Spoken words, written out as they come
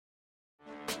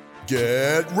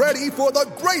Get ready for the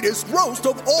greatest roast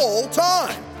of all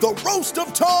time, the Roast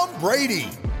of Tom Brady,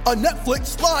 a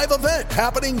Netflix live event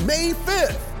happening May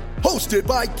 5th. Hosted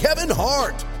by Kevin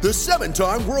Hart, the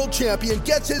 7-time world champion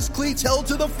gets his cleats held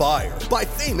to the fire by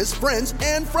famous friends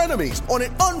and frenemies on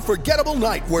an unforgettable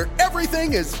night where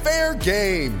everything is fair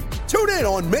game. Tune in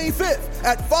on May 5th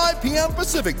at 5 p.m.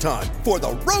 Pacific time for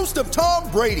the Roast of Tom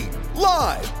Brady,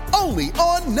 live only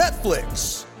on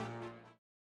Netflix.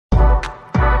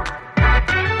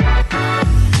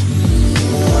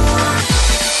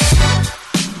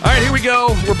 All right, here we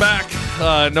go. We're back.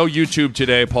 No YouTube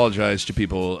today. Apologize to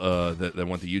people that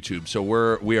want the YouTube. So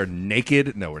we are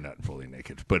naked. No, we're not fully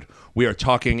naked, but we are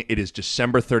talking. It is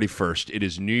December 31st. It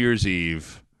is New Year's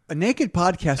Eve. A naked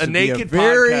podcast would be a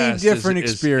very different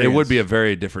experience. It would be a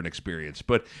very different experience.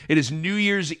 But it is New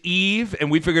Year's Eve,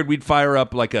 and we figured we'd fire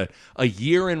up like a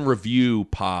year in review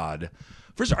pod.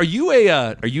 First, are you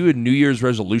a New Year's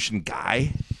resolution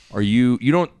guy? Are you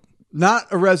don't not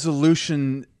a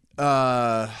resolution.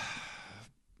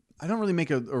 I don't really make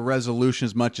a resolution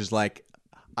as much as like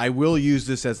I will use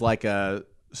this as like a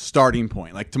starting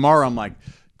point. Like tomorrow, I'm like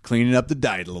cleaning up the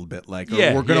diet a little bit. Like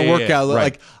we're gonna work out. Right.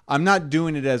 Like I'm not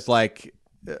doing it as like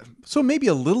so maybe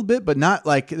a little bit, but not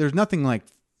like there's nothing like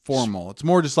formal. It's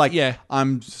more just like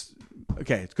I'm just,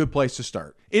 okay. It's a good place to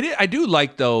start. I do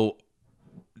like though.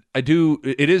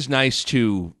 It is nice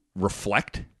to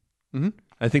reflect. Mm-hmm.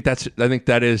 I think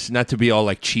that is not to be all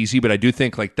like cheesy, but I do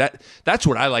think like that. That's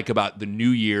what I like about the New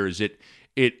Year's. It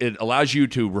allows you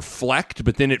to reflect,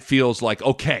 but then it feels like,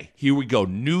 okay, here we go,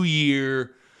 New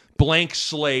Year, blank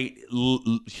slate.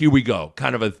 Here we go,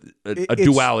 kind of a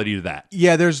duality to that.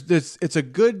 Yeah,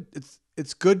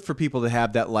 it's good for people to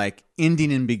have that like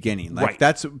ending and beginning. Like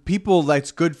that's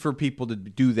good for people to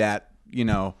do that, you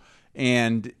know.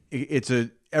 And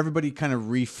everybody kind of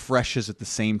refreshes at the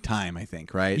same time. I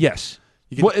think, right? Yes.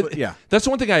 That's the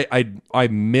one thing I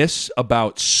miss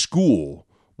about school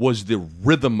was the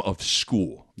rhythm of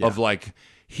school of like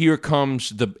here comes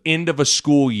the end of a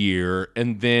school year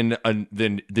and then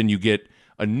you get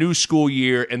a new school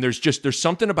year and there's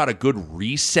something about a good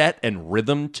reset and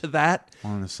rhythm to that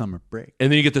on a summer break,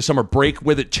 and then you get the summer break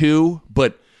with it too.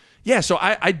 But yeah, so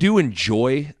I do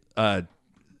enjoy.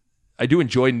 I do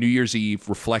enjoy New Year's Eve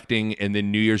reflecting, and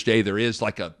then New Year's Day there is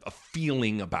like a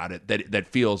feeling about it that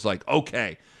feels like,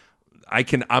 okay, I'm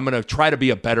going to try to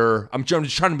be I'm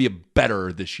just trying to be a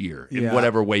better this year in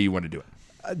whatever way you want to do it.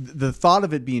 The thought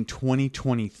of it being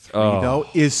 2023 though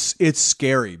it's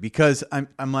scary because I'm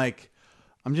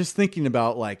just thinking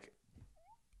about like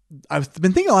I've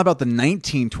been thinking a lot about the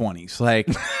 1920s. Like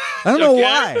I don't know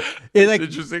why. It like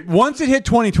interesting. Once it hit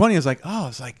 2020, I was like,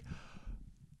 it's like.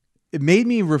 It made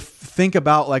me think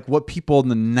about like what people in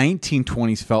the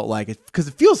 1920s felt like, because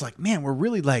it feels like, man, we're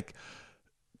really like,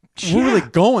 we're really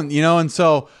going, you know? And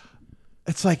so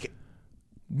it's like,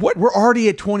 what we're already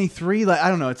at 23. Like, I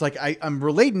don't know. It's like, I'm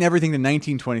relating everything to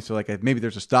 1920. So like maybe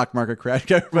there's a stock market crash.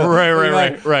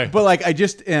 Right. But like, I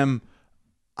just am,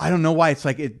 I don't know why it's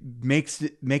like, it makes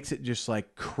it just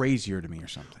like crazier to me or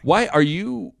something. Why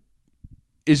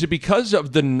is it because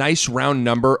of the nice round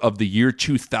number of the year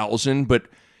 2000,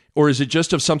 or is it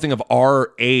just of something of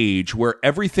our age where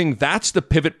everything, that's the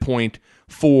pivot point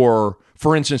for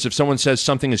instance, if someone says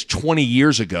something is 20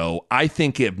 years ago, I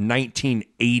think of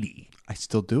 1980. I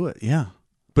still do it, yeah.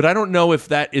 But I don't know if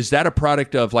is that a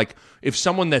product of like, if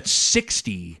someone that's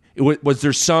 60,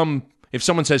 if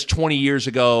someone says 20 years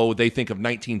ago, they think of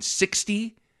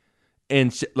 1960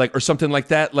 and like, or something like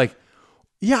that, like,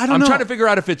 yeah, I don't know. I'm trying to figure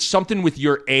out if it's something with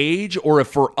your age or if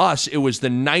for us, it was the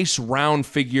nice round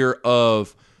figure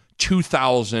of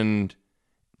 2000,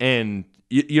 and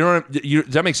you know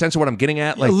does that make sense of what I'm getting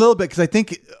at? Like a little bit, because I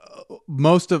think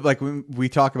most of like we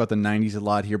talk about the 90s a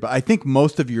lot here, but I think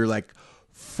most of your like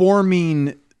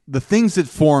forming the things that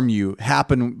form you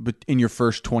happen in your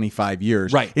first 25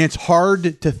 years, right? And it's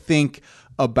hard to think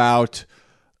about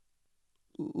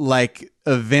like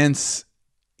events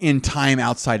in time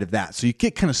outside of that, so you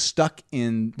get kind of stuck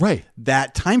in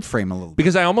that time frame a little bit.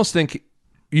 Because I almost think.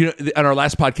 You know, on our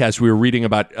last podcast, we were reading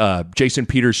about Jason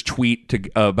Peters' tweet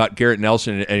about Garrett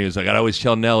Nelson, and he was like, "I'd always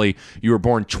tell Nelly, you were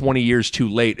born 20 years too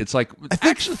late." It's like, I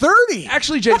think 30.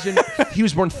 Actually, Jason, he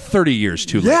was born 30 years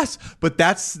too late. Yes, but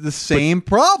that's the same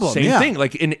problem. Same thing.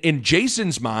 Like in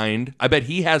Jason's mind, I bet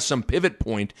he has some pivot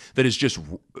point that is just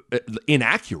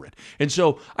inaccurate. And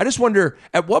so I just wonder,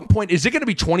 at what point is it going to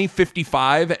be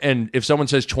 2055? And if someone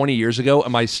says 20 years ago,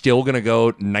 am I still going to go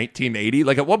 1980?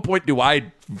 Like, at what point do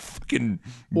I fucking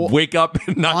wake up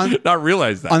and not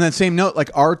realize that? On that same note, like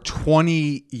our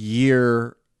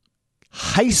 20-year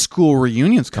high school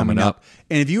reunions coming Coming up. up.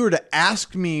 And if you were to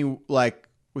ask me, like,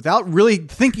 without really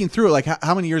thinking through it, like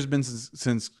how many years have been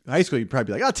since high school, you'd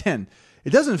probably be like, 10. It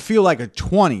doesn't feel like a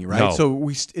 20, right? No.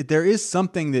 So there is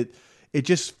something that it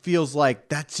just feels like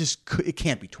that's just, it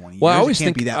can't be 20 Well, years. I always it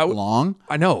can't think be that long.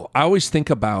 I know. I always think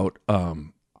about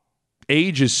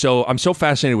age is so. I'm so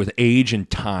fascinated with age and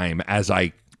time as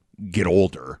I get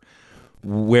older,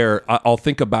 where I'll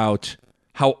think about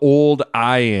how old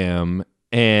I am,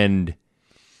 and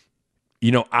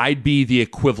I'd be the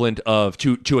equivalent of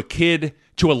to a kid,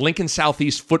 to a Lincoln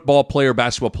Southeast football player,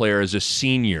 basketball player as a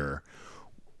senior.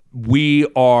 It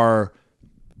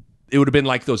would have been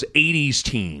like those 80s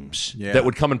teams that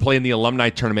would come and play in the alumni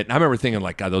tournament. And I remember thinking,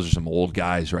 like, God, those are some old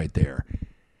guys right there.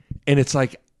 And it's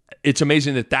like, it's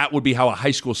amazing that would be how a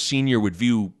high school senior would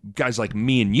view guys like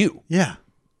me and you. Yeah.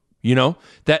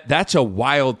 That's a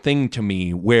wild thing to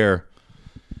me, where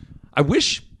I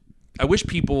wish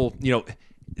people,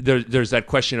 there's that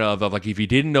question of like, if you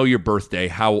didn't know your birthday,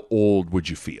 how old would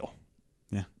you feel?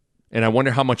 And I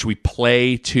wonder how much we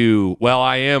play to, well,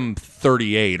 I am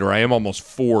 38 or I am almost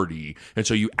 40. And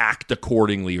so you act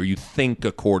accordingly or you think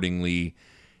accordingly.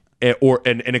 And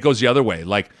it goes the other way.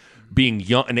 Like being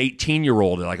young, an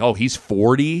 18-year-old, like, oh, he's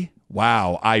 40?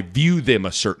 Wow, I view them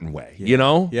a certain way,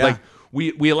 Yeah. Like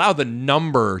we allow the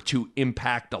number to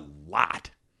impact a lot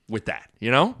with that,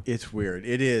 It's weird.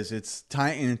 It is. It's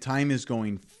time, and time is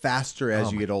going faster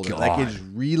as you get older. God. Like it's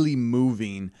really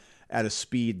moving at a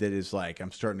speed that is like,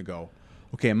 I'm starting to go,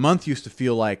 okay, a month used to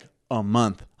feel like a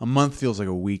month. A month feels like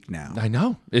a week now. I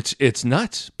know. It's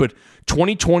nuts. But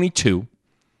 2022,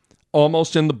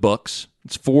 almost in the books.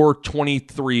 It's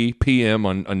 4:23 p.m.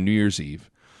 on New Year's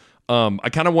Eve. I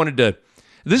kind of wanted to,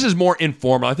 this is more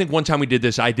informal. I think one time we did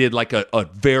this, I did like a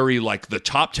very like the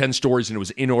top 10 stories, and it was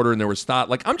in order, and there was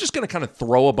thought, like, I'm just going to kind of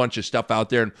throw a bunch of stuff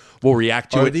out there and we'll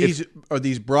react to it. Are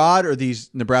these broad? Or are these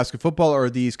Nebraska football? Or are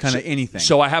these kind of anything?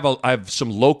 So I have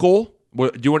some local.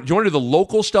 Do you want to do the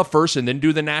local stuff first and then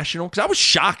do the national? Because I was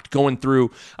shocked going through.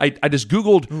 I just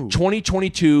Googled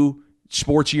 2022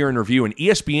 sports year in review, and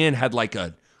ESPN had like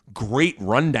a great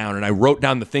rundown, and I wrote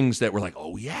down the things that were like,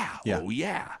 oh yeah.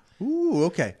 Ooh,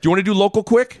 okay. Do you want to do local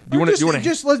quick? Do you want to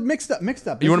just let's mix it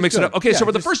up? You want to mix it up? Okay, so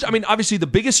for the first, obviously the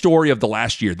biggest story of the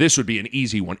last year, this would be an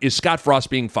easy one, is Scott Frost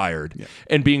being fired. Yeah.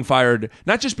 And being fired,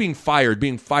 not just being fired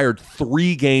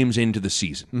 3 games into the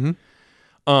season.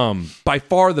 Mm-hmm. By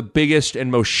far the biggest and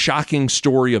most shocking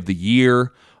story of the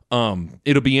year.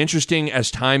 It'll be interesting as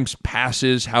time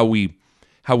passes how we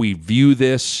view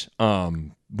this,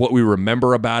 what we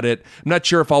remember about it. I'm not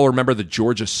sure if I'll remember the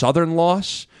Georgia Southern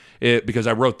loss, because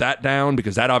I wrote that down,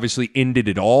 because that obviously ended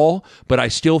it all. But I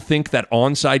still think that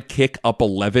onside kick up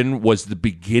 11 was the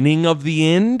beginning of the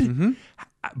end. Mm-hmm.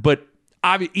 But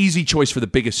easy choice for the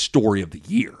biggest story of the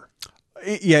year.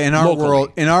 Yeah, in our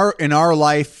world, in our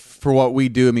life, for what we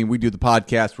do, I mean, we do the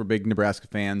podcast. We're big Nebraska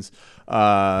fans.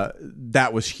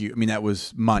 That was huge. I mean, that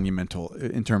was monumental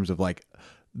in terms of like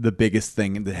the biggest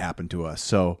thing that happened to us.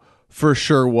 So for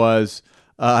sure was.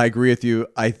 I agree with you.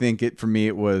 I think it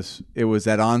was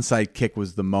that onside kick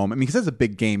was the moment. I mean, because that's a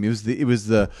big game. It was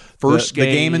the first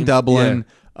game in Dublin,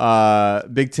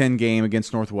 Big Ten game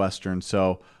against Northwestern.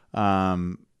 So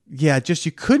just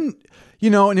you couldn't,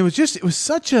 and it was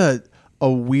such a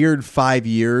weird 5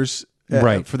 years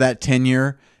for that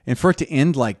tenure, and for it to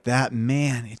end like that,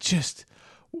 man, it just,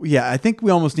 I think we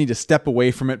almost need to step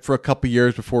away from it for a couple of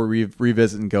years before we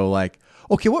revisit and go like,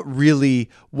 okay, what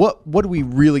do we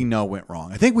really know went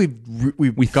wrong? I think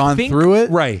we've gone through it.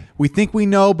 Right. We think we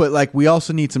know, but like we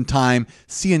also need some time,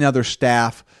 see another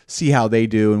staff, see how they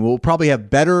do, and we'll probably have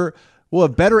better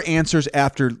answers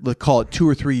after, let's call it 2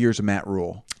 or 3 years of Matt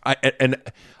Rule.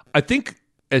 I think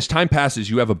as time passes,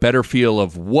 you have a better feel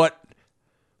of what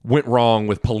went wrong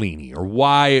with Pelini or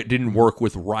why it didn't work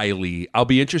with Riley. I'll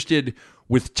be interested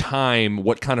with time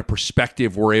what kind of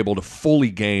perspective we're able to fully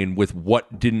gain with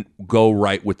what didn't go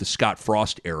right with the Scott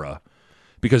Frost era,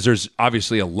 because there's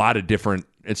obviously a lot of different,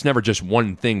 it's never just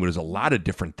one thing, but there's a lot of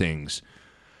different things.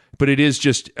 But it is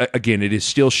just, again, it is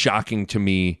still shocking to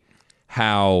me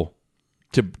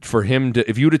for him to,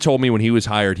 if you would have told me when he was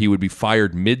hired he would be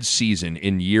fired mid-season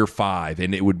in year 5,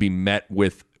 and it would be met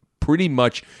with pretty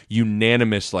much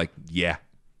unanimous, like,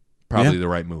 probably the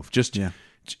right move.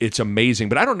 It's amazing.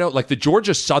 But I don't know, like the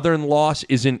Georgia Southern loss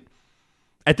isn't,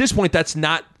 at this point, that's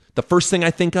not the first thing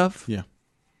I think of. Yeah.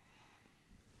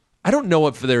 I don't know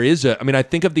if there is I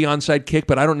think of the onside kick,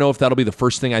 but I don't know if that'll be the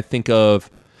first thing I think of.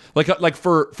 Like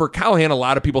for Callahan, a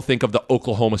lot of people think of the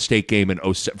Oklahoma State game in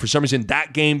 07. For some reason,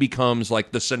 that game becomes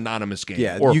like the synonymous game.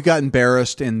 Yeah, you got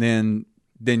embarrassed and then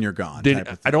you're gone.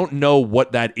 I don't know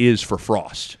what that is for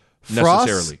Frost.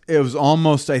 necessarily. Frost, it was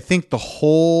almost, I think his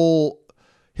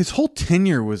whole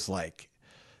tenure was like,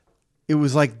 it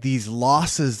was like these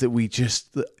losses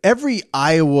that every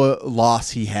Iowa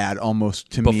loss he had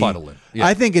almost to me. Befuddling. Yeah.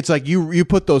 I think it's like you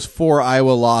put those 4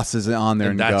 Iowa losses on there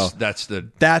and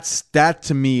that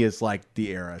to me is like the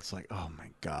era. It's like, oh my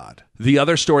God. The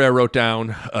other story I wrote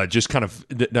down, just kind of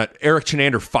Eric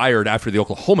Chinander fired after the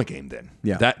Oklahoma game. Then,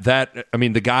 I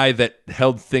mean, the guy that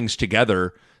held things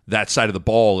together, that side of the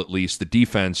ball, at least the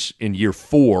defense in year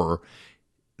 4.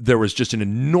 There was just an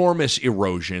enormous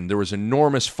erosion. There was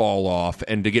enormous fall off,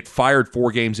 and to get fired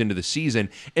 4 games into the season,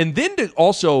 and then to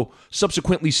also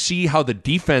subsequently see how the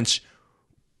defense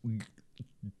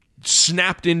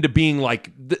snapped into being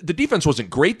like the defense wasn't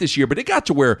great this year, but it got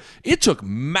to where it took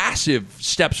massive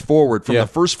steps forward from the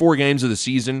first 4 games of the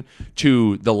season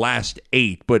to the last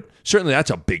 8. But certainly that's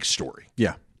a big story.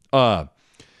 Yeah.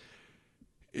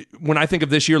 When I think of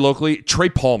this year locally, Trey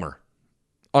Palmer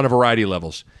on a variety of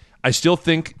levels. I still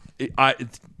think,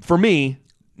 for me,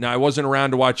 now I wasn't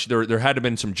around to watch, there had to have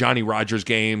been some Johnny Rodgers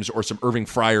games or some Irving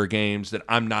Fryer games that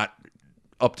I'm not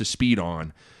up to speed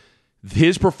on.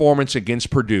 His performance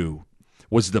against Purdue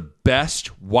was the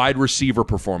best wide receiver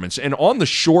performance. And on the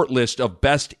short list of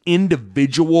best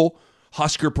individual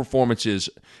Husker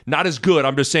performances, not as good.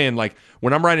 I'm just saying, like,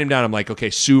 when I'm writing them down, I'm like, okay,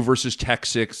 Sioux versus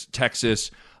Texas,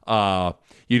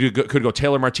 you could go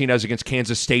Taylor Martinez against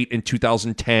Kansas State in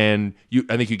 2010.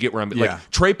 I think you get where I'm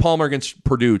like Trey Palmer against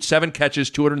Purdue, 7 catches,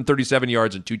 237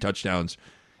 yards, and 2 touchdowns.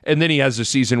 And then he has a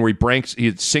season where he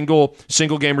had single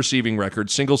game receiving record,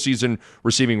 single season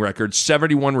receiving record,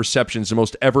 71 receptions, the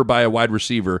most ever by a wide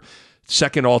receiver,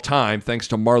 second all time, thanks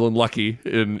to Marlon Lucky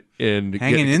in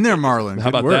hanging in there, Marlon. How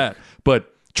about that?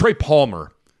 But Trey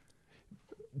Palmer,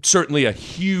 certainly a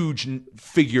huge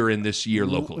figure in this year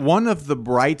locally. One of the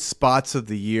bright spots of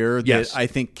the year that I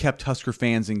think kept Husker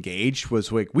fans engaged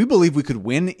was like, we believe we could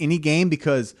win any game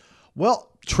because,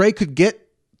 well, Trey could get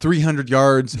 300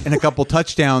 yards and a couple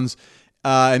touchdowns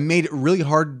and made it really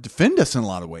hard to defend us in a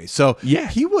lot of ways. So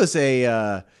he was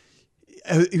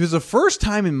it was the first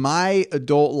time in my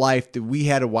adult life that we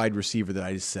had a wide receiver that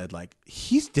I just said, like,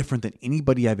 he's different than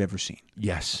anybody I've ever seen.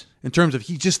 Yes. In terms of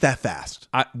he's just that fast.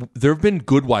 There have been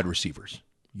good wide receivers.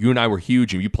 You and I were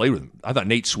huge, and you played with him. I thought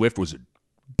Nate Swift was a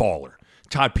baller.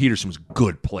 Todd Peterson was a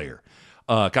good player.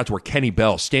 Got to where Kenny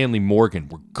Bell, Stanley Morgan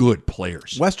were good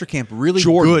players. Westerkamp really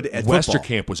good at football.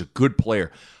 Westerkamp was a good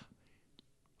player.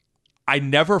 I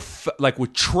never like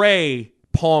with Trey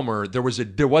Palmer, there was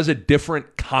a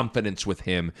different confidence with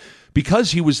him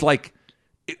because he was like,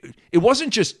 it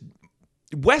wasn't just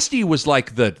Westy was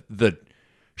like the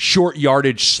short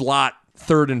yardage slot,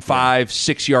 3rd and 5,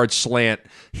 6-yard slant.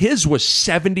 His was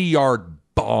 70-yard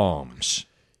bombs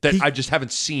that I just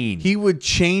haven't seen. He would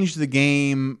change the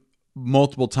game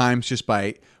multiple times just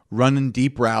by running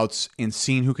deep routes and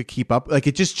seeing who could keep up. Like,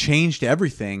 it just changed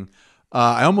everything.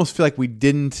 I almost feel like we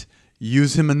didn't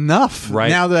use him enough. Right.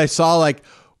 Now that I saw, like,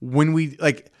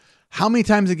 how many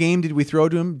times a game did we throw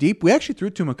to him deep? We actually threw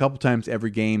to him a couple times every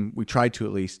game. We tried to,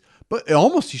 at least. But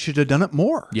he should have done it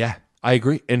more. Yeah, I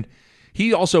agree. And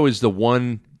he also is the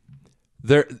one.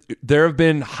 There have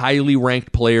been highly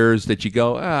ranked players that you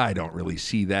go, I don't really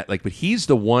see that. Like, but he's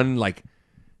the one, like,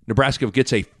 Nebraska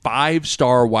gets a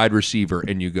 5-star wide receiver,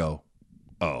 and you go,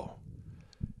 oh,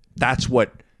 that's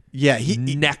what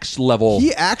next level.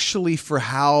 He actually, for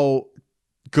how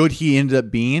good he ended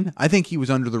up being, I think he was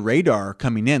under the radar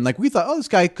coming in. Like, we thought, this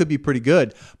guy could be pretty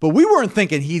good, but we weren't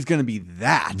thinking he's going to be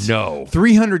that. No.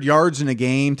 300 yards in a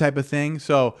game type of thing.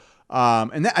 So,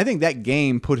 I think that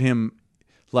game put him,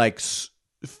 like,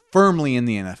 firmly in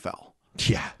the NFL.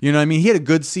 Yeah. You know what I mean? He had a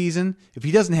good season. If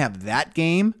he doesn't have that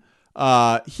game,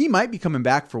 he might be coming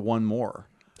back for one more.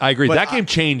 I agree. But that game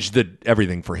changed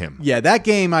everything for him. Yeah, that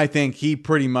game, I think he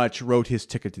pretty much wrote his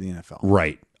ticket to the NFL.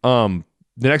 Right.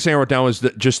 The next thing I wrote down was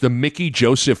just the Mickey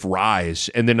Joseph rise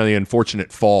and then the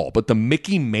unfortunate fall. But the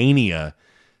Mickey mania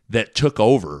that took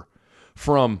over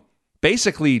from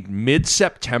basically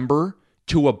mid-September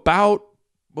to about,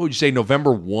 what would you say,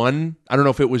 November 1? I don't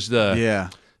know if it was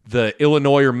the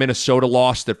Illinois or Minnesota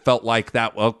loss that felt like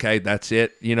that, okay, that's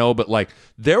it, but like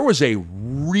there was a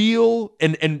real,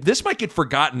 and this might get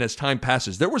forgotten as time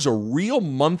passes, there was a real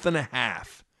month and a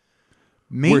half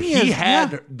where he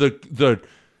had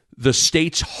the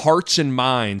state's hearts and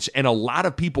minds, and a lot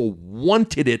of people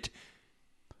wanted it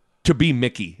to be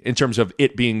Mickey in terms of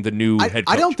it being the new head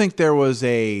coach. I don't think there was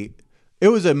I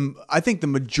think the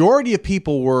majority of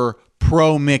people were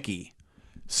pro Mickey.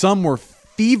 Some were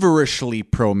feverishly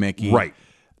pro Mickey. Right.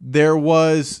 There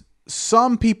was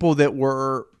some people that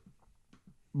were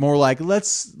more like,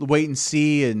 let's wait and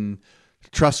see and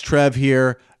trust Trev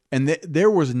here. And there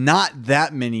was not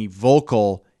that many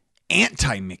vocal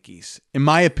anti-Mickeys, in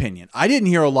my opinion. I didn't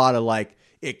hear a lot of like,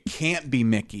 it can't be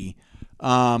Mickey.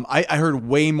 I heard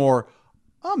way more,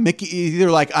 Mickey,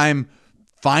 either like I'm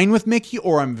fine with Mickey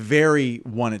or I'm very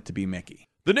want it to be Mickey.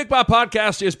 The Nick Bob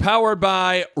Podcast is powered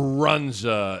by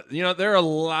Runza. You know, there are a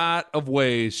lot of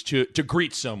ways to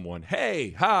greet someone.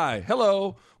 Hey, hi,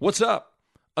 hello, what's up?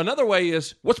 Another way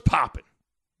is, what's poppin'?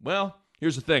 Well,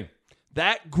 here's the thing.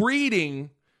 That greeting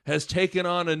has taken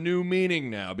on a new meaning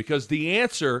now because the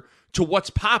answer to what's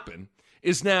poppin'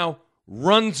 is now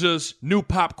Runza's new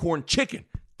popcorn chicken.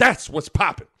 That's what's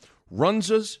poppin'.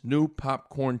 Runza's new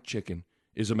popcorn chicken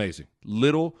is amazing.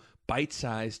 Little,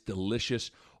 bite-sized, delicious,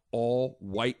 all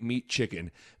white meat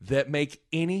chicken that make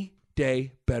any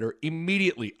day better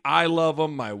immediately. I love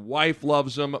them. My wife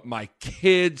loves them. My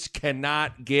kids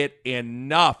cannot get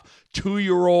enough.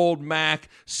 2-year-old Mac,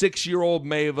 6-year-old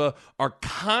Mava are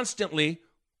constantly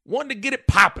wanting to get it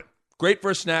popping. Great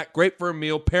for a snack, great for a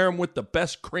meal. Pair them with the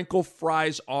best crinkle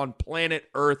fries on planet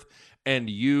Earth, and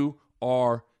you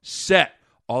are set.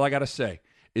 All I got to say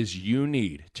is you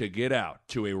need to get out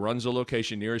to a Runza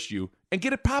location nearest you and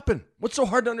get it popping. What's so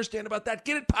hard to understand about that?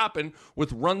 Get it popping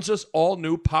with Runza's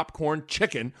all-new popcorn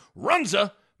chicken.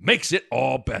 Runza makes it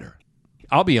all better.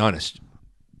 I'll be honest,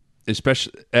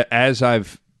 especially as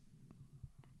I've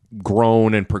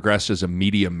grown and progressed as a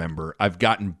media member, I've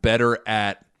gotten better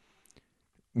at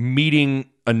meeting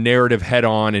a narrative head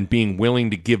on and being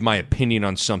willing to give my opinion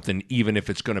on something, even if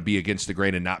it's going to be against the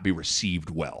grain and not be received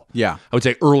well. Yeah. I would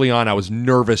say early on, I was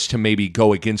nervous to maybe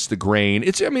go against the grain.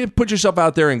 Put yourself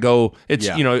out there and go,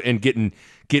 and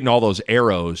getting all those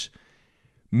arrows.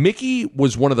 Mickey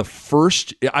was one of the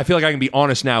first, I feel like I can be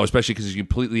honest now, especially because he's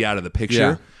completely out of the picture.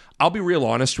 Yeah. I'll be real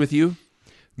honest with you.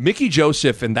 Mickey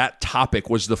Joseph and that topic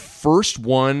was the first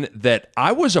one that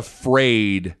I was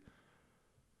afraid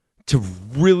to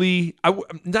really,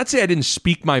 not say I didn't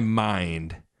speak my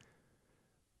mind,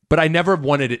 but I never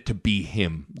wanted it to be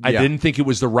him. I didn't think it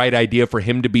was the right idea for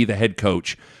him to be the head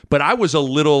coach. But I was a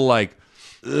little like,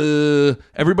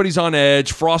 everybody's on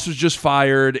edge. Frost was just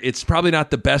fired. It's probably not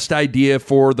the best idea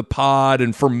for the pod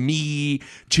and for me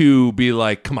to be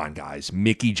like, come on, guys,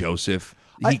 Mickey Joseph,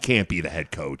 he can't be the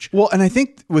head coach. Well, and I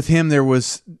think with him, there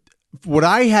was, what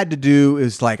I had to do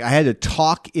is like, I had to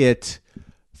talk it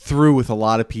through with a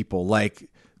lot of people. Like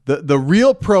the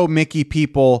real pro Mickey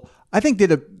people, I think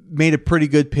made a pretty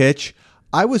good pitch.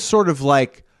 I was sort of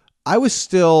like, I was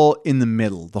still in the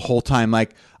middle the whole time.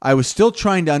 Like I was still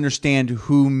trying to understand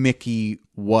who Mickey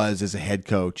was as a head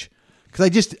coach. Cause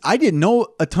I didn't know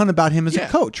a ton about him as a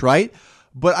coach. Right.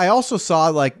 But I also saw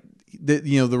like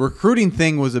the recruiting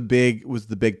thing was the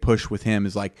big push with him,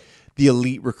 is like the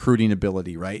elite recruiting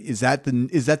ability, right? Is that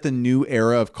the new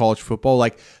era of college football?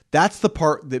 Like that's the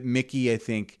part that Mickey, I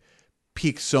think,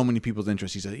 piques so many people's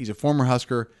interest. He's a former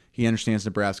Husker. He understands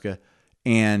Nebraska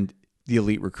and the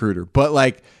elite recruiter, but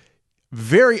like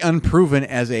very unproven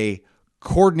as a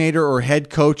coordinator or head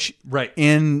coach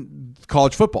in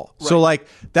college football. Right. So like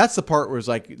that's the part where it's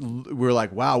like we're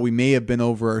like, wow, we may have been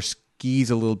over our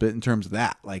skis a little bit in terms of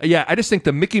that. Like, yeah, I just think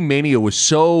the Mickey mania was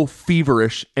so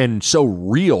feverish and so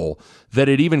real that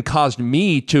it even caused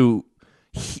me to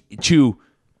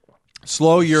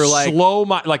slow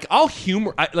my, like I'll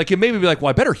humor, like it made me be like, well,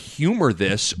 I better humor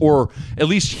this or at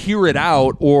least hear it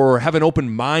out or have an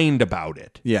open mind about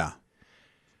it. Yeah.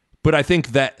 But I think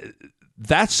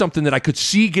that's something that I could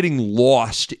see getting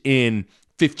lost in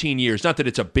 15 years. Not that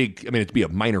it's it'd be a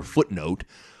minor footnote,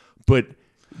 but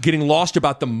getting lost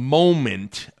about the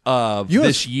moment of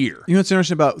this year. You know what's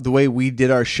interesting about the way we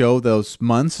did our show those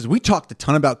months is we talked a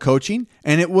ton about coaching,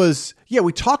 and it was,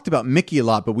 we talked about Mickey a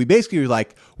lot, but we basically were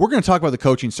like, we're going to talk about the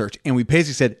coaching search, and we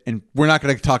basically said, and we're not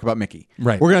going to talk about Mickey.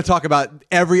 Right. We're going to talk about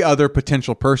every other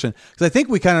potential person, because I think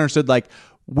we kind of understood, like,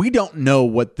 we don't know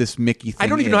what this Mickey thing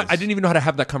is. I didn't even know how to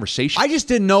have that conversation. I just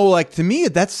didn't know, like, to me,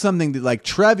 that's something that, like,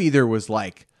 Trev either was,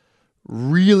 like,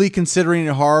 really considering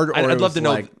it hard, or I'd love to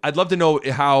know. I'd love to know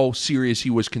how serious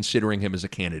he was considering him as a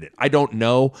candidate. I don't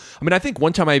know. I mean, I think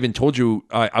one time I even told you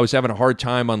I was having a hard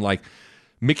time on like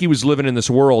Mickey was living in this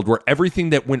world where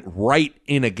everything that went right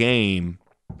in a game,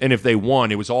 and if they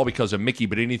won, it was all because of Mickey.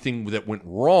 But anything that went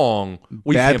wrong,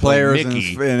 bad players,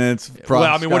 Mickey. And it's Frost. Well,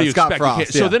 I mean, what do you expect?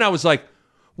 Frost, so then I was like,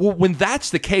 well, when that's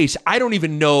the case, I don't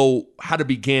even know how to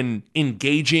begin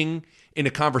engaging in a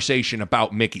conversation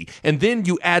about Mickey. And then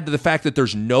you add to the fact that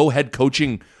there's no head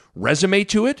coaching resume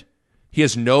to it. He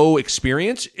has no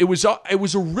experience. It was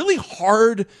a really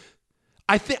hard,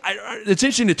 I think it's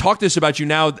interesting to talk this about you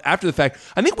now after the fact.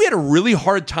 I think we had a really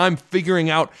hard time figuring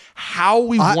out how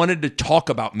we wanted to talk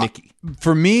about Mickey.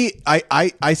 For me,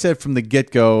 I said from the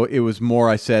get-go, it was more,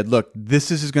 I said, look,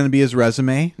 this is going to be his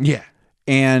resume. Yeah.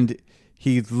 And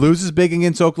he loses big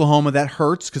against Oklahoma. That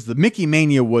hurts because the Mickey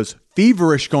Mania was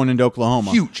feverish going into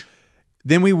Oklahoma. Huge.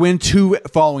 Then we win 2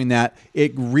 following that.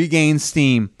 It regains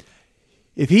steam.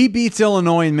 If he beats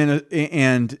Illinois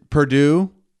and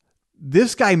Purdue,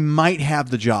 this guy might have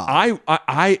the job.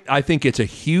 I think it's a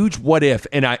huge what if,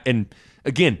 and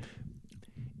again,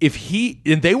 if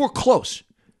they were close,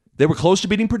 to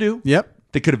beating Purdue. Yep,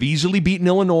 they could have easily beaten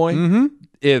Illinois.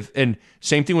 Mm-hmm. And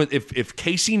same thing with if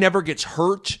Casey never gets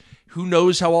hurt, who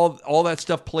knows how all that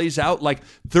stuff plays out? Like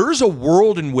there's a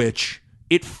world in which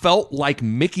it felt like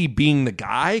Mickey being the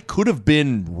guy could have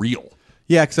been real.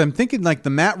 Yeah, because I'm thinking like the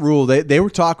Matt Rule, they were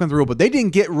talking with Rule, but they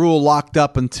didn't get Rule locked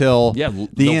up until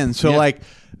the end. So like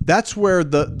that's where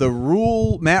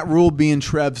the Matt Rule being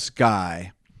Trev's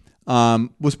guy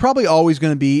was probably always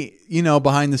going to be,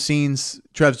 behind the scenes.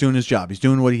 Trev's doing his job. He's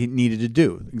doing what he needed to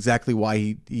do. Exactly why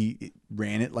he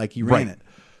ran it like he ran it.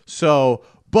 So,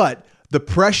 but the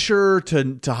pressure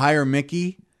to hire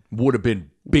Mickey would have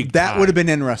been big. That would have been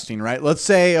interesting, right? Let's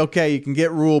say, okay, you can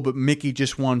get Rule, but Mickey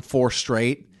just won 4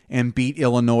 straight and beat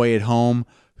Illinois at home,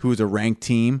 who is a ranked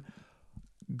team.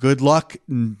 Good luck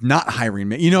not hiring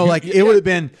me. It would have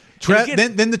been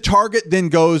then the target then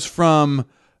goes from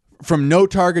no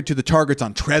target to the target's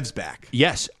on Trev's back.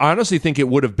 Yes. I honestly think it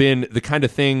would have been the kind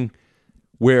of thing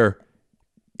where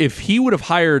if he would have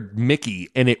hired Mickey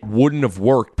and it wouldn't have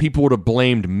worked, people would have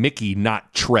blamed Mickey,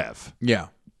 not Trev. Yeah.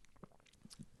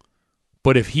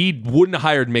 But if he wouldn't have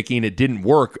hired Mickey and it didn't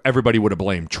work, everybody would have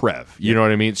blamed Trev. You know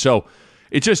what I mean? So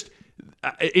it's just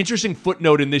an interesting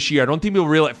footnote in this year. I don't think people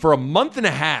realize for a month and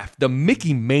a half, the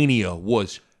Mickey Mania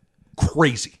was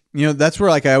crazy. That's where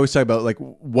I always talk about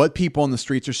what people on the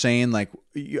streets are saying. I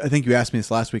think you asked me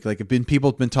this last week. People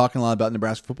have been talking a lot about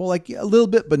Nebraska football, a little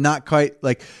bit, but not quite.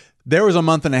 There was a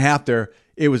month and a half there.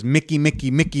 It was Mickey, Mickey,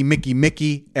 Mickey, Mickey,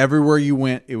 Mickey. Everywhere you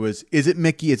went, it was, is it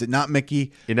Mickey? Is it not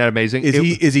Mickey? Isn't that amazing?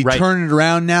 Is he turning it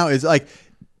around now?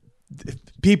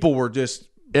 People were just...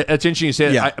 It's interesting you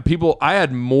say that. I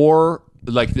had more...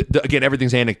 again,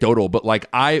 everything's anecdotal, but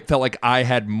I felt like I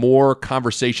had more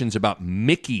conversations about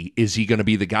Mickey, is he going to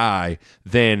be the guy,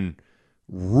 than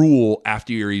Rule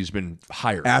after he's been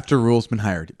hired. After Rule's been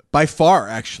hired. By far,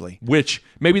 actually. Which,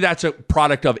 maybe that's a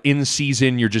product of in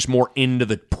season, you're just more into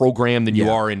the program than you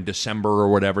are in December or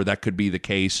whatever. That could be the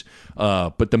case.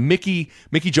 But the Mickey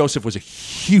Joseph was a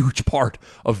huge part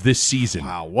of this season.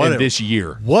 Wow, this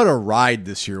year. What a ride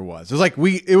this year was.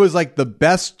 It was like the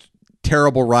best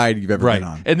terrible ride you've ever been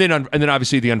on. And then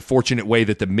obviously the unfortunate way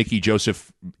that the Mickey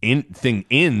Joseph thing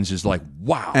ends is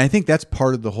wow. And I think that's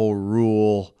part of the whole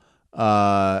Rule.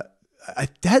 That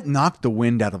knocked the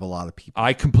wind out of a lot of people.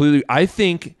 I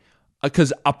think,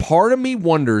 because a part of me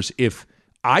wonders if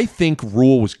I think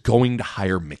Rule was going to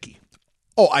hire Mickey.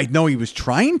 Oh, I know he was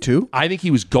trying to. I think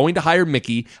he was going to hire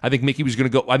Mickey. I think Mickey was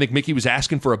going to go. I think Mickey was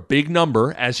asking for a big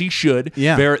number, as he should.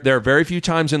 Yeah. There are very few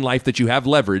times in life that you have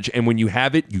leverage, and when you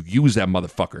have it, you use that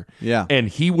motherfucker. Yeah. And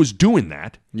he was doing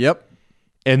that. Yep.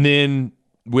 And then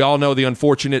we all know the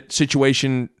unfortunate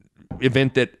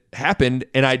event that happened,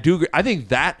 and I think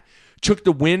that took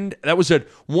the wind. That was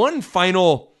one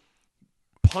final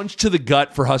punch to the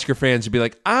gut for Husker fans to be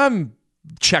like, I'm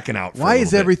checking out. Why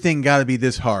is everything got to be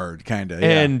this hard, kind of?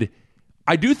 And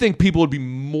I do think people would be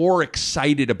more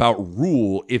excited about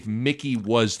Rule if Mickey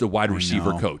was the wide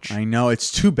receiver coach. I know.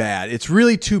 It's too bad. It's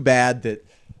really too bad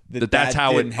that's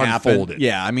how it unfolded.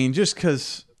 Yeah, just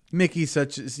because Mickey's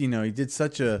he did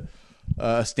such a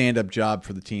stand-up job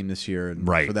for the team this year, and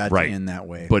for that to end that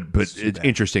way. But it's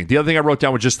interesting. The other thing I wrote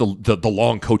down was just the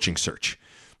long coaching search.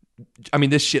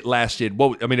 This shit lasted,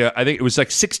 I think it was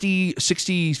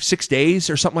 66 days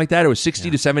or something like that. It was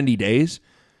 60 to 70 days.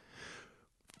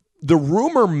 The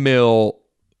rumor mill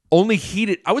only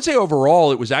heated, I would say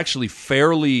overall, it was actually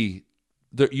fairly,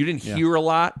 you didn't hear a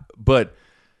lot, but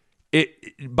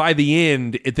by the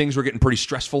end, things were getting pretty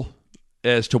stressful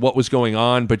as to what was going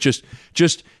on. But just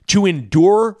to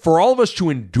endure, for all of us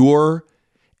to endure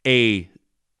a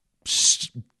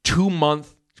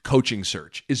 2-month coaching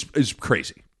search is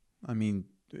crazy.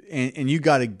 And you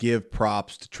got to give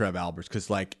props to Trev Alberts, because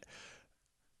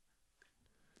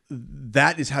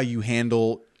that is how you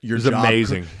handle your job.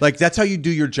 It's amazing. That's how you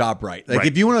do your job right.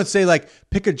 If you want to say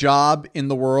pick a job in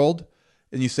the world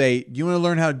and you say, you want to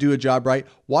learn how to do a job right,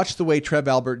 watch the way Trev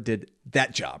Albert did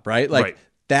that job, right?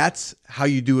 That's how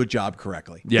you do a job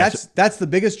correctly. Yes. That's the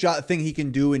biggest thing he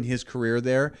can do in his career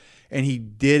there. And he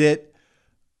did it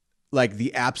like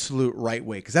the absolute right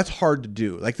way, because that's hard to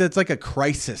do. Like that's like a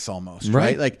crisis almost,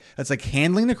 right? Like that's like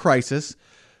handling the crisis,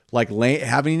 like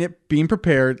having it being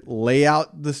prepared, lay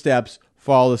out the steps,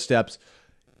 follow the steps.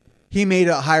 He made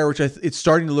a hire, which it's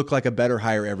starting to look like a better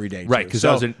hire every day. Right, because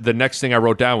the next thing I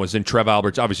wrote down was in Trev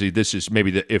Alberts. Obviously, this is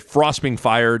maybe if Frost being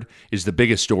fired is the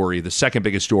biggest story. The second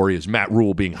biggest story is Matt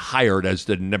Rule being hired as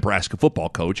the Nebraska football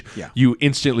coach. Yeah. You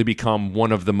instantly become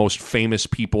one of the most famous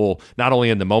people, not only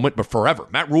in the moment, but forever.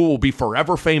 Matt Rule will be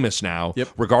forever famous now,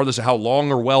 regardless of how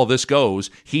long or well this goes.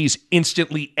 He's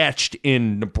instantly etched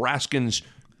in Nebraskans'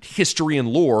 history and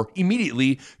lore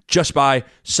immediately just by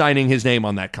signing his name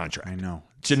on that contract. I know.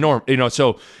 It's enormous,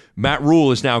 so Matt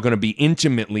Rule is now going to be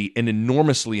intimately and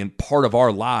enormously in part of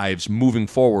our lives moving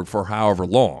forward for however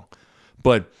long.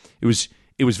 But it was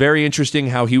very interesting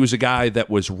how he was a guy that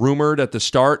was rumored at the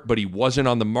start, but he wasn't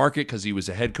on the market because he was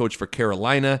a head coach for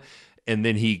Carolina, and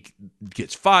then he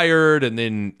gets fired, and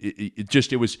then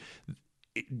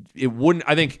it wouldn't.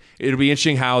 I think it'll be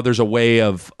interesting how there's a way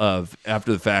of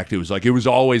after the fact. It was like it was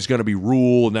always going to be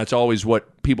Rule, and that's always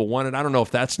what people wanted. I don't know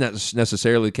if that's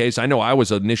necessarily the case. I know I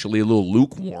was initially a little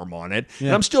lukewarm on it, and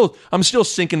I'm still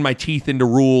sinking my teeth into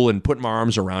Rule and putting my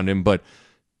arms around him. But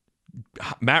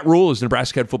Matt Rule is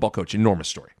Nebraska head football coach. Enormous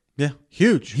story. Yeah,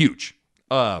 huge.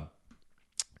 That's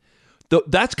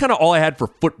kind of all I had for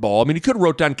football. I mean, he could have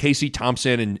wrote down Casey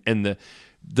Thompson and the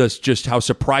just how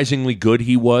surprisingly good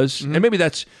he was, and maybe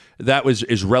that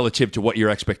is relative to what your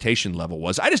expectation level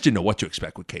was. I just didn't know what to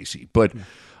expect with Casey. But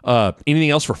anything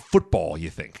else for football?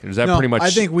 You think is that pretty much? I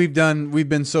think we've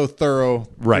been so thorough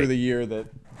through the year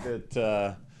that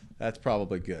that's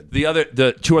probably good.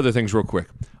 The two other things, real quick,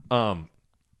 for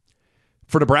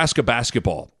Nebraska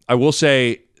basketball, I will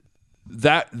say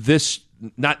that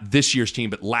not this year's team,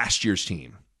 but last year's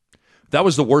team, that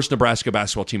was the worst Nebraska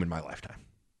basketball team in my lifetime.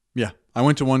 Yeah, I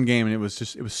went to one game and it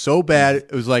was so bad.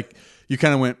 It was like you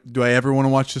kind of went, "Do I ever want to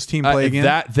watch this team play again?"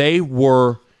 That they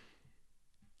were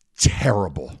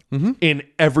terrible in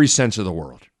every sense of the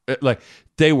word. Like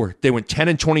they went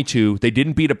 10-22. They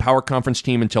didn't beat a power conference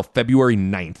team until February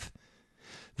 9th.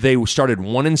 They started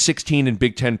 1-16 in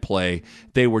Big Ten play.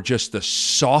 They were just the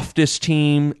softest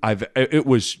team. It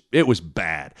was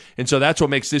bad, and so that's what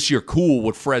makes this year cool.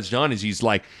 What Fred's done is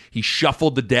he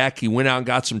shuffled the deck. He went out and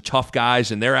got some tough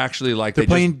guys, and they're actually like they're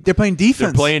playing defense.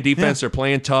 They're playing defense. Yeah. They're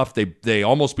playing tough. They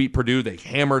almost beat Purdue. They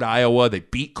hammered Iowa. They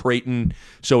beat Creighton.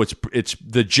 So it's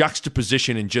the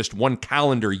juxtaposition in just one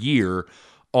calendar year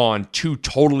on two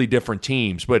totally different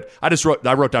teams. But I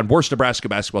wrote down worst Nebraska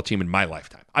basketball team in my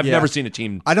lifetime. I've never seen a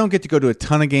team. I don't get to go to a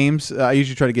ton of games. I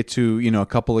usually try to get to a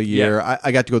couple a year. Yeah.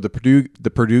 I got to go to the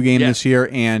Purdue game this year,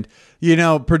 and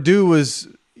Purdue was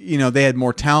they had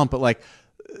more talent, but like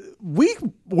we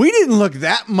didn't look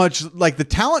that much like the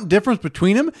talent difference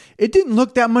between them. It didn't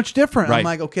look that much different. Right. I'm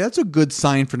like, okay, that's a good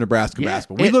sign for Nebraska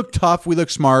basketball. We look tough. We look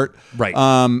smart. Right.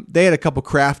 They had a couple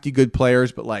crafty good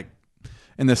players, but like.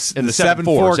 And the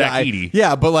 7-4 guy, Zach Edey.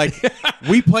 Yeah, but like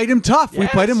we played him tough. We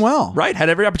played him well. Right, had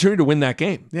every opportunity to win that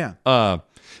game. Yeah. The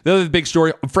other big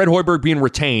story, Fred Hoiberg being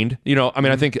retained.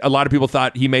 I think a lot of people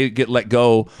thought he may get let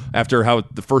go after how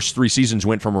the first 3 seasons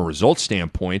went from a results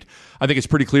standpoint. I think it's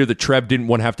pretty clear that Trev didn't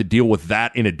want to have to deal with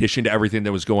that in addition to everything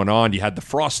that was going on. You had the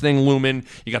Frost thing looming.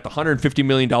 You got the $150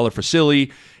 million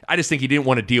facility. I just think he didn't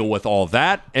want to deal with all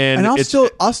that. And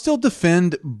I'll still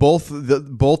defend both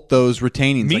those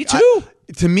retainings. Me too.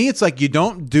 To me, it's like you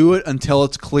don't do it until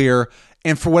it's clear.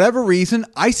 And for whatever reason,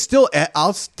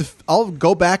 I'll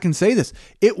go back and say this.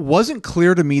 It wasn't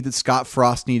clear to me that Scott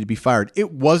Frost needed to be fired.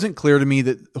 It wasn't clear to me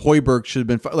that Hoiberg should have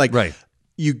been fired. Like, right.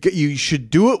 You should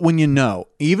do it when you know,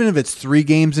 even if it's 3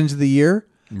 games into the year.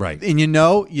 Right. And you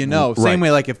know. Right. Same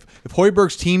way, like if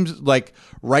Hoiberg's teams like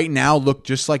right now look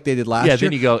just like they did last year.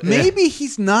 Then you go, maybe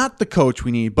he's not the coach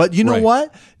we need. But you know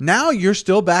what? Now you're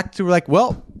still back to like,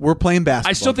 well, we're playing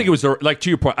basketball. I still think it was to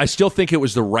your point, I still think it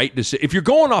was the right decision. If you're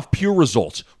going off pure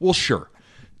results, well, sure.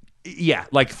 Yeah,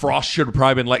 like Frost should have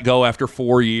probably been let go after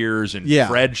 4 years, and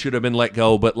Fred should have been let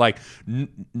go. But like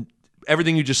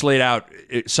everything you just laid out,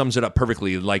 it sums it up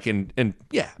perfectly. Like, and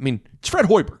yeah, I mean, it's Fred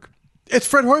Hoiberg. It's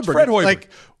Fred Hoiberg. Like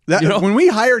that, when we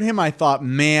hired him, I thought,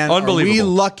 man, are we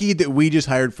lucky that we just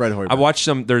hired Fred Hoiberg? I watched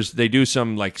they do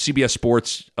some like CBS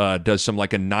Sports does some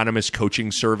like anonymous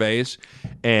coaching surveys,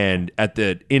 and at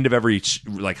the end of every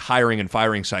like hiring and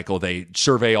firing cycle, they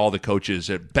survey all the coaches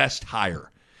at best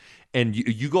hire, and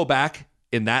you go back.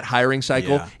 In that hiring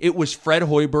cycle, it was Fred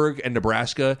Hoiberg and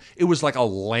Nebraska. It was like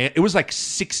it was like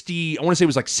 60. I want to say it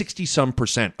was like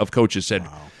 60% of coaches said.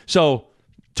 Wow. So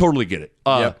totally get it.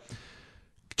 A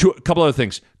couple other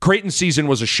things. Creighton's season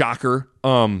was a shocker.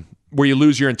 where you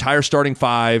lose your entire starting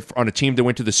five on a team that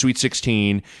went to the Sweet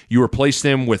 16. You replace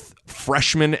them with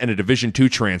freshmen and a Division II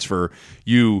transfer.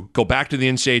 You go back to the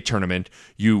NCAA tournament.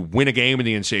 You win a game in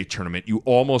the NCAA tournament. You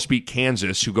almost beat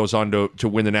Kansas, who goes on to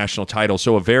win the national title.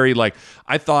 So a very,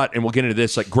 I thought, and we'll get into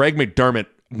this, Greg McDermott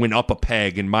went up a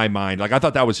peg in my mind. I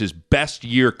thought that was his best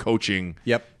year coaching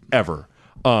ever.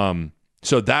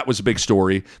 So that was a big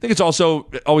story. I think it's also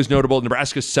always notable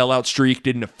Nebraska's sellout streak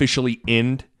didn't officially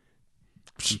end.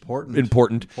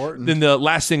 Important. Then the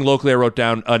last thing locally I wrote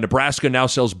down, Nebraska now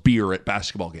sells beer at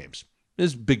basketball games.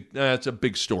 It's big. It's a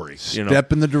big story.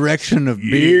 Step in the direction of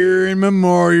beer in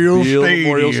Memorial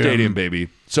Stadium, baby.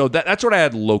 So that's what I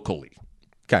had locally.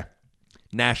 Okay.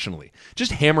 Nationally.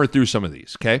 Just hammer through some of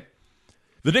these, okay?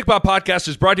 The Nick Bob Podcast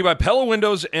is brought to you by Pella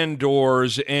Windows and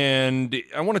Doors, and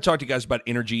I want to talk to you guys about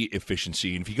energy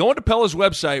efficiency. And if you go into Pella's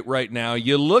website right now,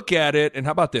 you look at it, and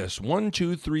how about this? 1,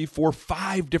 2, 3, 4,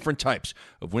 5 different types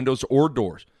of windows or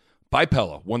doors by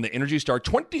Pella won the Energy Star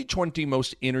 2020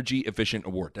 Most Energy Efficient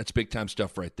Award. That's big-time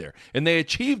stuff right there. And they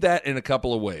achieved that in a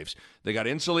couple of ways. They got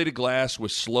insulated glass,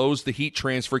 which slows the heat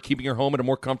transfer, keeping your home at a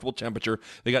more comfortable temperature.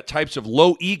 They got types of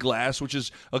low-E glass, which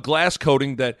is a glass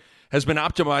coating that has been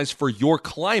optimized for your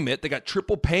climate. They got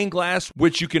triple pane glass,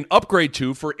 which you can upgrade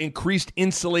to for increased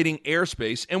insulating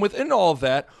airspace. And within all of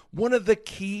that, one of the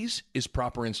keys is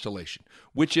proper installation,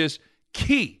 which is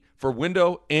key for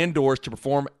window and doors to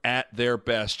perform at their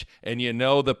best. And you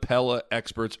know the Pella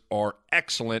experts are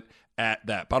excellent at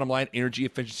that. Bottom line, energy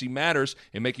efficiency matters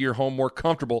in making your home more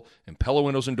comfortable, and Pella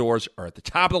windows and doors are at the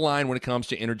top of the line when it comes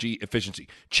to energy efficiency.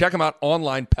 Check them out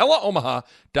online,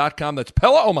 PellaOmaha.com. That's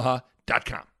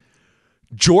PellaOmaha.com.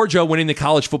 Georgia winning the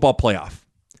college football playoff.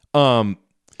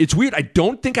 It's weird. I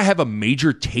don't think I have a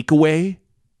major takeaway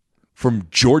from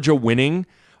Georgia winning.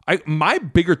 My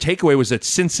bigger takeaway was that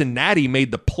Cincinnati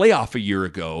made the playoff a year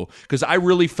ago, because I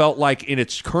really felt like in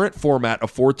its current format, a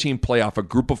 4-team playoff, a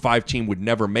group of 5 team would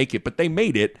never make it, but they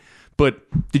made it. But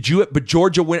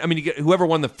Georgia win? I mean, whoever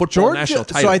won the football national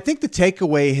title. So I think the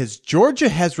takeaway is Georgia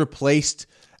has replaced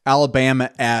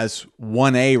Alabama as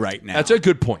 1A right now. That's a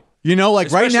good point.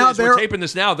 Especially right now, we're taping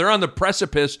this now, they're on the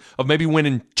precipice of maybe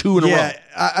winning 2 in a row. Yeah,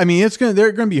 I mean,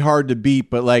 they're gonna be hard to beat,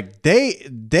 but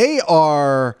they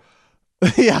are.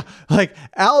 Yeah,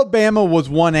 Alabama was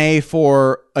 1A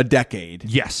for a decade.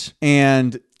 Yes.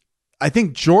 And I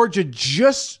think Georgia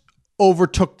just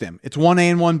overtook them. It's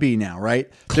 1A and 1B now,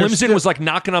 right? Clemson was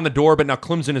knocking on the door, but now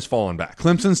Clemson has fallen back.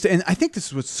 And I think this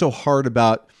is what's so hard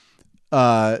about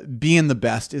being the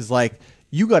best is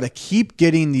you got to keep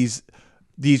getting these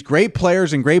great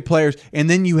players, and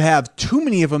then you have too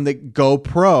many of them that go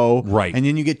pro. Right. And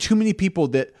then you get too many people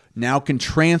that now can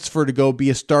transfer to go be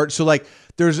a start. So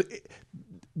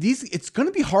it's going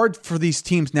to be hard for these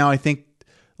teams now, I think,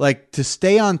 to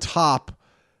stay on top.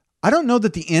 I don't know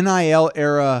that the NIL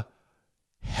era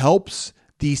helps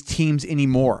these teams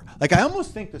anymore. I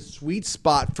almost think the sweet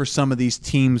spot for some of these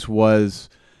teams was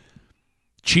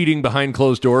cheating behind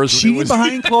closed doors.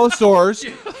 Behind closed doors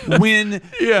when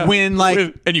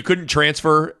and you couldn't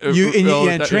transfer.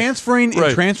 Transferring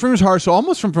was hard. So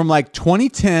almost from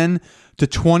 2010 to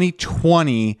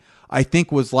 2020, I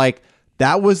think was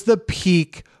that was the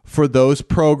peak for those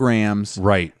programs.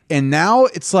 Right. And now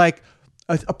it's a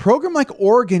program like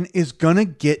Oregon is going to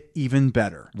get even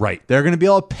better. Right. They're going to be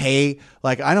able to pay.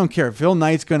 I don't care. Phil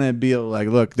Knight's going to be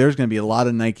look, there's going to be a lot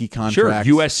of Nike contracts.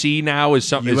 Sure. USC now is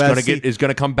going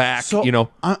to come back. So,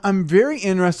 I'm very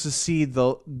interested to see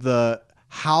the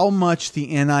how much the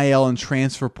NIL and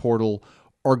transfer portal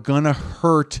are going to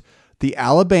hurt the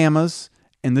Alabamas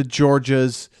and the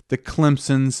Georgias, the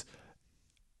Clemsons,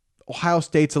 Ohio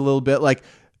State's a little bit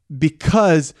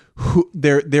because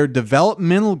they're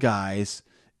developmental guys.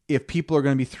 If people are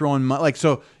going to be throwing money,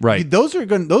 right, those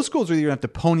schools are either going to have to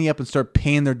pony up and start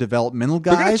paying their developmental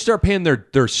guys. They're going to start paying their.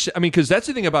 I mean, because that's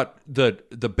the thing about the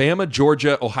Bama,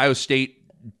 Georgia, Ohio State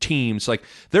teams.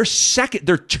 They're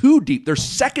too deep. Their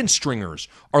second stringers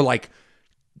are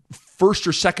first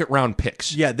or second round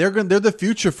picks. Yeah, they're the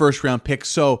future first round picks.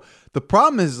 So the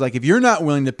problem is if you're not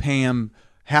willing to pay them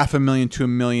 $500,000 to $1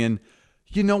 million,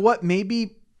 you know what?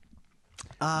 Maybe.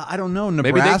 I don't know,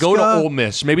 Nebraska. Maybe they go to Ole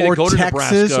Miss. Maybe they go to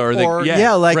Texas,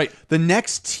 Nebraska. The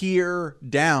next tier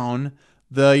down,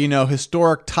 the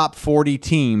historic top 40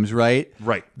 teams, right?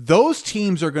 Right. Those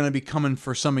teams are going to be coming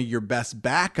for some of your best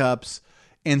backups,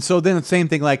 and so then the same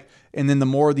thing. And then the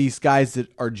more of these guys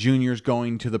that are juniors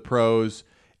going to the pros,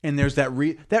 and there's that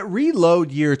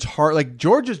reload year. It's hard.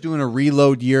 Georgia's doing a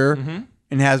reload year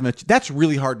and that's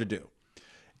really hard to do.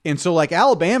 And so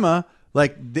Alabama,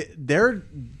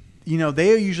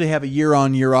 they usually have a year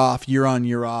on, year off,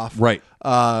 Right.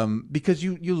 Because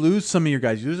you lose some of your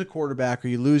guys. You lose a quarterback, or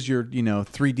you lose your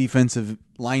 3 defensive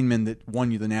linemen that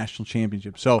won you the national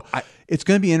championship. So it's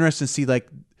going to be interesting to see like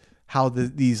how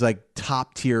these like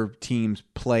top tier teams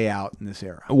play out in this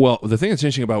era. Well, the thing that's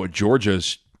interesting about what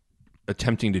Georgia's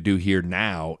attempting to do here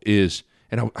now is,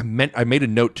 and I made a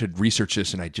note to research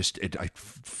this, and I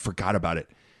forgot about it.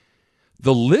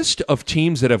 The list of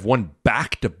teams that have won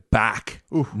back-to-back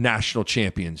national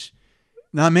champions.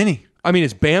 Not many. I mean,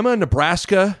 it's Bama,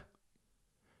 Nebraska.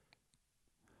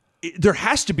 There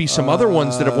has to be some other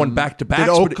ones that have won back-to-backs. Did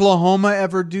Oklahoma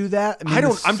ever do that? I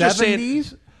don't. I'm 70s? just saying.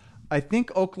 I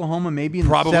think Oklahoma maybe in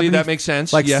Probably the 70s, that makes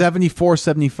sense. Like yeah. 74,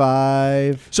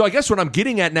 75. So I guess what I'm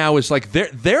getting at now is like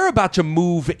they're about to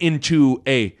move into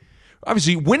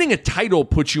obviously winning a title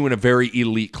puts you in a very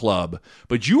elite club,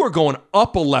 but you are going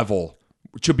up a level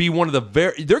to be one of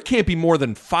there can't be more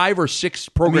than 5 or 6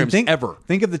 programs ever.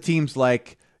 Think of the teams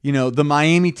like, the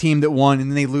Miami team that won and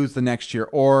then they lose the next year,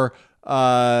 or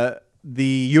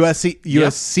the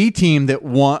USC team that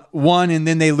won and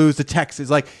then they lose to Texas.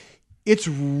 Like, it's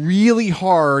really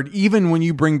hard, even when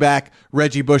you bring back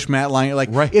Reggie Bush, Matt Lyon. Like,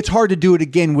 right. It's hard to do it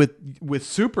again with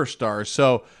superstars.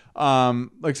 So,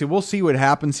 like I said, we'll see what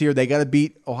happens here. They got to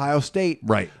beat Ohio State,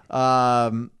 right?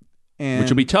 Which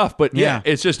will be tough. But yeah,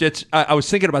 it's. I was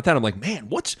thinking about that. I'm like, man,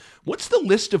 what's the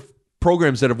list of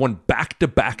programs that have won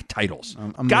back-to-back titles?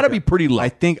 Got to be pretty low. I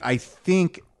think. Now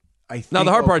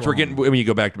the hard part's we're getting when you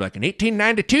go back to in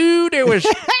 1892 there was.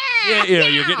 Yeah,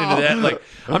 you're getting into that. Like,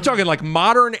 I'm talking like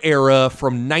modern era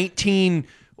from I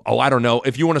don't know.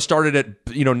 If you want to start it at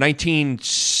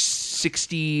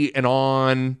 1960 and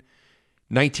on,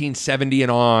 1970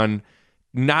 and on,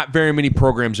 not very many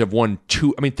programs have won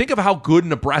 2. I mean, think of how good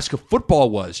Nebraska football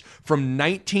was from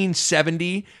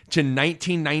 1970 to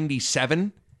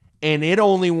 1997, and it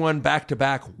only won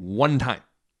back-to-back 1 time.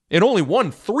 It only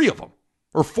won 3 of them.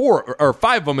 Or 4 or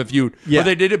 5 of them if you, or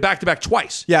they did it back-to-back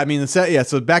twice. Yeah, I mean,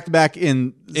 so back-to-back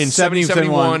in 70,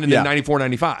 71, and then 94,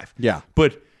 95. Yeah.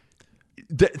 But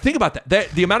think about that.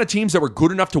 The amount of teams that were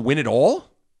good enough to win it all?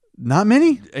 Not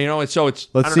many. So it's...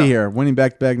 Let's see here. Winning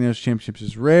back-to-back national championships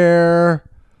is rare.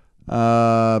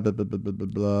 Blah, blah, blah, blah, blah,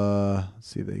 blah. Let's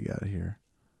see if they got it here.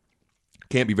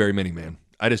 Can't be very many, man.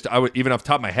 I would, even off the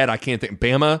top of my head, I can't think.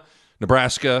 Bama,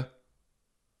 Nebraska...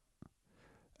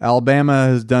 Alabama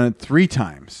has done it 3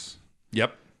 times.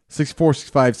 Yep. 64,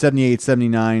 65, 78,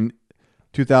 79,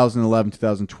 2011,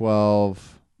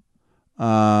 2012.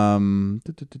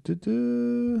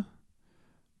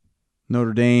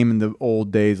 Notre Dame in the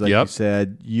old days, like you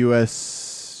said.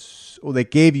 They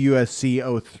gave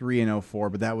USC 03 and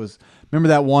 04, but remember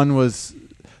that one was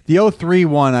the 03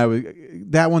 one.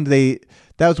 That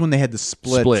was when they had the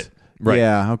split. Right.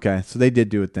 Yeah. Okay. So they did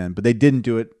do it then, but they didn't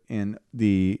do it in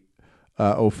the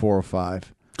 04,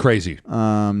 05. Crazy.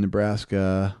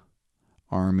 Nebraska,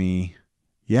 Army.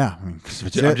 Yeah. I mean,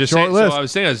 I'm just saying. So I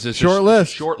was saying it's just short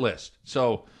list. Short list.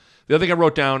 So the other thing I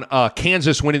wrote down,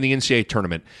 Kansas winning the NCAA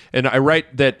tournament. And I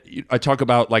write that I talk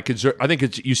about, like, I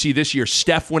think you see this year,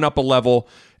 Steph went up a level,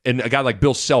 and a guy like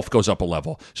Bill Self goes up a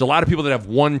level. So a lot of people that have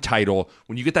 1 title,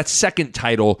 when you get that 2nd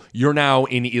title, you're now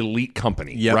in elite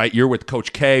company, right? You're with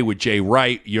Coach K, with Jay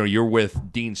Wright, you're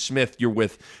with Dean Smith, you're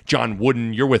with John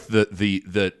Wooden, you're with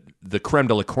the creme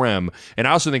de la creme. And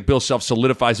I also think Bill Self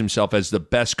solidifies himself as the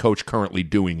best coach currently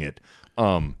doing it.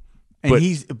 And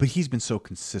he's been so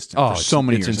consistent for so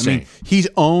many years. Insane. I mean, he's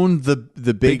owned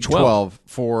the Big 12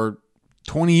 for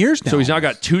 20 years now. So he's now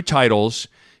got 2 titles.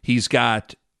 He's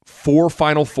got 4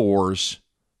 Final Fours.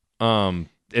 And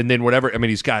then whatever. I mean,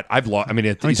 he's got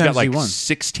like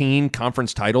 16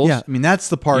 conference titles. Yeah, I mean, that's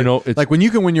the part. Like when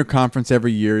you can win your conference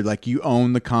every year, like you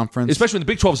own the conference. Especially when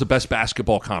the Big 12 is the best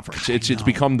basketball conference. It's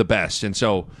become the best. And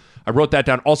so I wrote that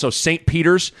down. Also, St.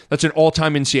 Peter's, that's an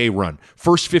all-time NCAA run.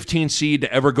 First 15 seed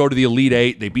to ever go to the Elite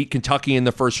 8. They beat Kentucky in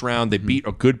the first round. They beat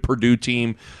a good Purdue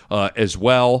team as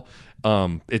well.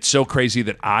 It's so crazy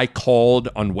that I called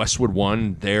on Westwood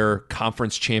One their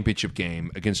conference championship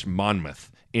game against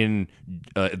Monmouth in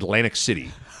Atlantic City.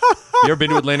 You ever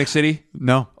been to Atlantic City?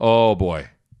 No. Oh, boy.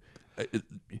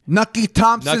 Nucky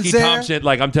Thompson.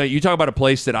 Like, I'm telling you, you talk about a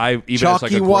place that I, even as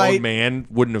like a grown man,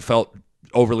 wouldn't have felt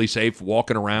overly safe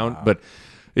walking around. Wow. But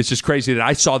it's just crazy that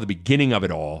I saw the beginning of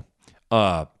it all.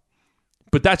 But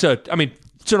it's an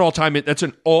all-time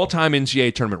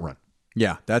NCAA tournament run.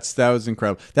 Yeah, that was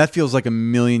incredible. That feels like a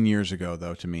million years ago,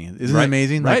 though, to me. Isn't that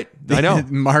amazing? Right. Like, I know.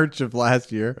 March of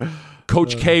last year.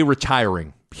 Coach K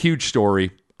retiring. Huge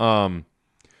story.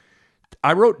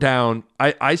 I wrote down,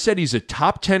 I said he's a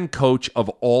top 10 coach of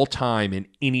all time in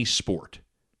any sport.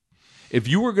 If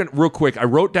you were going to, real quick, I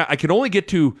wrote down, I could only get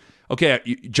to,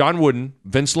 John Wooden,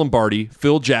 Vince Lombardi,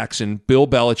 Phil Jackson, Bill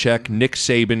Belichick, Nick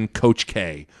Saban, Coach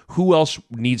K. Who else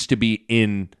needs to be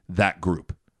in that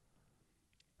group?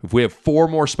 If we have 4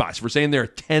 more spots, if we're saying there are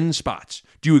 10 spots,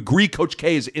 do you agree Coach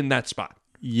K is in that spot?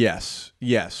 Yes.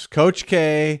 Coach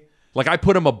K. Like, I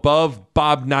put him above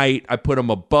Bob Knight. I put him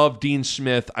above Dean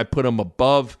Smith. I put him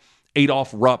above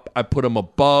Adolph Rupp. I put him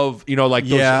above,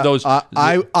 those.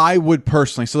 I would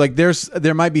personally. So like,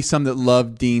 there might be some that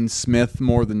love Dean Smith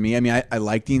more than me. I mean, I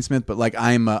like Dean Smith, but like,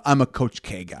 I'm a Coach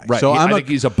K guy. Right. So I think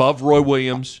he's above Roy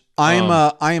Williams. I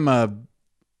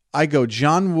go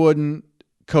John Wooden,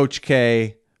 Coach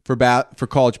K for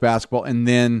college basketball, and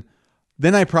then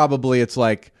I probably, it's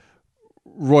like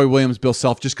Roy Williams, Bill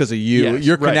Self, just because of you. Yes,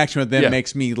 your right. connection with them Yeah.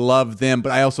 makes me love them,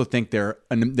 but I also think they're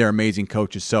amazing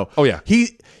coaches. So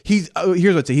he's here's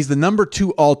what I'd say. He's the number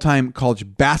 2 all-time college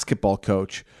basketball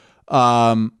coach.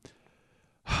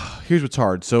 Here's what's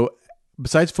hard. So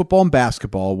besides football and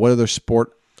basketball, what other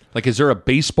sport? Like, is there a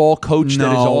baseball coach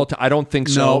that is all time? I don't think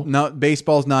so. No,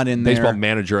 baseball's not in there. Baseball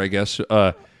manager, I guess.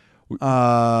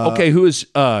 Okay, who is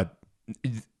the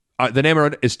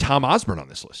name is Tom Osborne on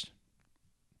this list?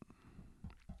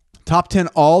 Top 10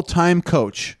 all-time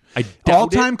coach. I doubt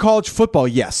all-time college football,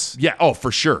 yes. Yeah, oh,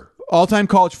 for sure. All-time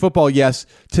college football, yes.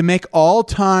 To make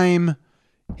all-time...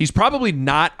 He's probably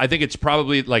not. I think it's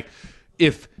probably like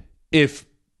if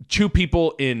 2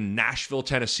 people in Nashville,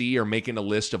 Tennessee are making a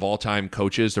list of all-time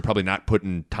coaches, they're probably not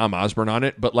putting Tom Osborne on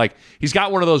it. But like, he's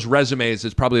got one of those resumes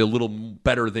that's probably a little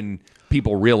better than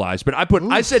people realize. But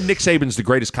I said Nick Saban's the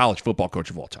greatest college football coach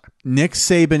of all time. Nick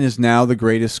Saban is now the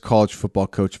greatest college football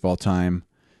coach of all time.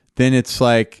 Then it's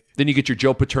like... Then you get your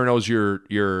Joe Paterno's, your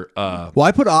Well,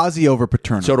 I put Ozzie over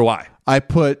Paterno. So do I. I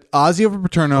put Ozzie over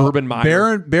Paterno. Urban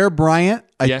Meyer. Bear Bryant,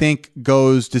 I think,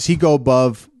 does he go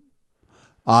above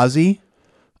Ozzie?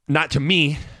 Not to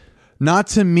me. Not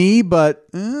to me, but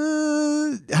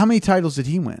how many titles did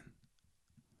he win?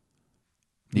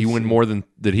 Did he win more than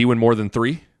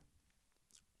 3?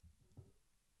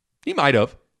 He might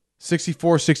have.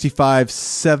 64, 65,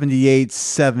 78,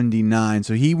 79.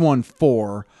 So he won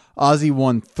 4. Ozzie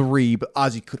won 3, but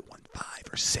Ozzie could have won 5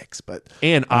 or 6. But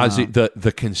Ozzie,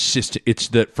 the consistent. It's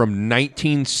from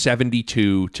 1972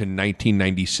 to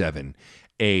 1997,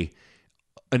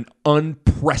 an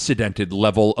unprecedented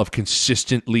level of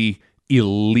consistently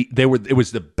elite. It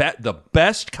was the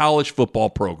best college football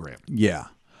program. Yeah.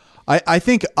 I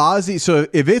think Ozzie. So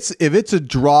if it's a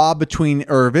draw between,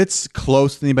 or if it's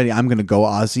close to anybody, I'm going to go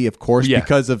Ozzie, of course,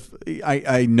 because of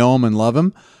I know him and love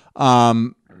him.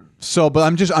 But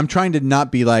I'm trying to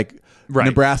not be like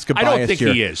Nebraska biased. I don't think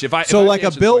here. he is.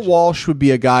 A Bill Walsh would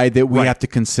be a guy that we have to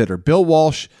consider. Bill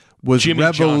Walsh was Jimmy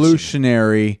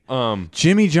revolutionary.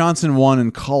 Jimmy Johnson won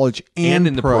in college and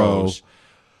in the pro. pros.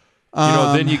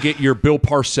 Then you get your Bill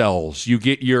Parcells. You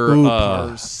get your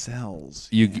Parcells.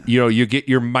 You get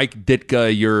your Mike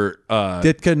Ditka. Your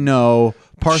Ditka, no.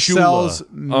 Parcells,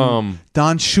 Shula.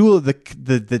 Don Shula.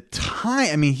 The time.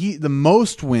 I mean, the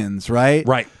most wins, right?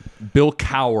 Right. Bill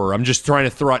Cowher. I'm just trying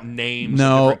to throw out names.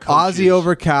 No, Ozzie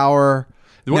over Cowher.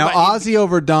 Now, Ozzie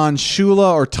over Don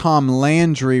Shula or Tom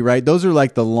Landry, right? Those are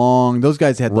like those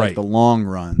guys had like the long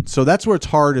run. So that's where it's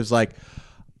hard, is like,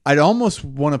 I'd almost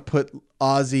want to put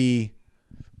Ozzie,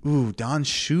 Don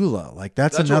Shula. Like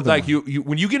that's another like one. you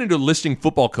when you get into listing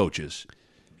football coaches,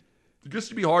 it gets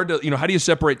to be hard to, how do you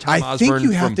separate Tom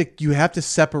Osborne think you have to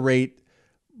separate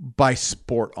by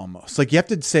sport almost. Like you have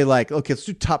to say like, okay, let's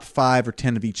do top 5 or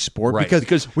 10 of each sport, right?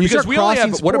 Because we only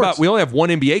have we only have one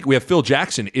NBA. We have Phil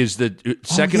Jackson is the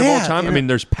second of all time. Yeah. I mean,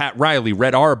 there's Pat Riley,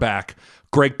 Red Auerbach,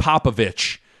 Greg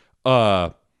Popovich.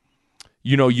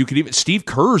 You could even Steve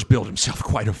Kerr's built himself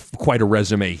quite a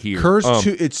resume here. Kerr's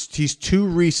he's too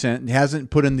recent. He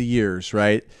hasn't put in the years,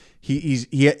 right?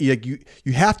 You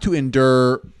have to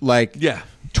endure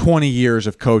 20 years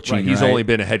of coaching. Right. He's only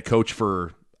been a head coach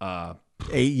for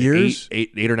 8 years,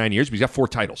 8 or 9 years, but he's got 4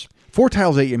 titles. 4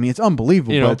 titles, 8. I mean, it's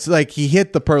unbelievable. But it's like he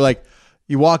hit the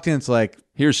you walked in. It's like,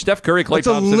 here's Steph Curry, Klay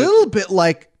Thompson. It's a little bit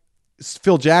like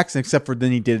Phil Jackson, except for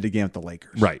then he did it again with the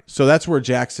Lakers. Right. So that's where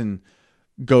Jackson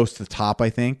goes to the top,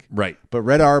 I think. Right. But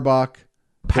Red Auerbach,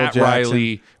 Pat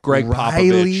Riley, Greg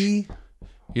Popovich.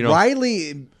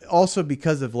 Riley also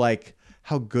because of like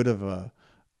how good of a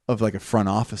front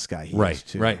office guy he is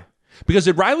too. Right. Because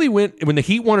did Riley win when the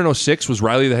Heat won in 2006? Was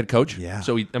Riley the head coach? Yeah.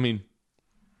 So pretty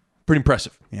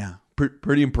impressive. Yeah.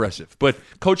 Pretty impressive. But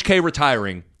Coach K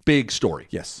retiring, big story.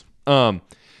 Yes.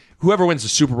 Whoever wins the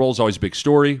Super Bowl is always a big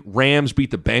story. Rams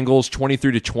beat the Bengals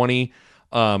 23-20.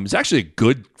 It's actually a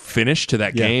good finish to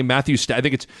that game. I think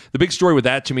it's the big story with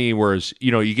that to me was,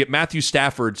 you get Matthew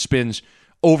Stafford spends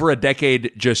over a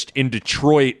decade just in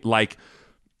Detroit, like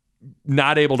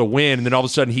not able to win. And then all of a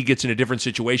sudden he gets in a different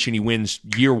situation. He wins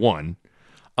year one.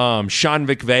 Sean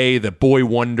McVay, the boy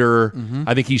wonder.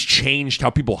 I think he's changed how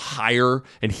people hire,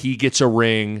 and he gets a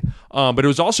ring. But it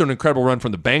was also an incredible run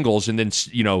from the Bengals, and then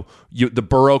the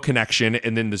Burrow connection,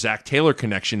 and then the Zach Taylor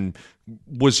connection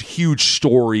was a huge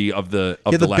story of the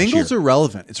last year. The Bengals are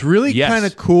relevant. It's really kind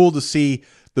of cool to see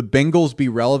the Bengals be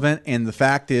relevant, and the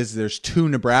fact is, there's 2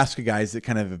 Nebraska guys that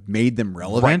kind of have made them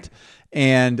relevant,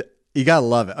 and you gotta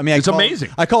love it. I mean, it's amazing.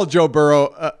 I call Joe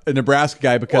Burrow a Nebraska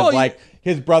guy because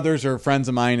his brothers are friends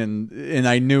of mine, and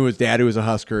I knew his dad who was a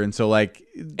Husker, and so and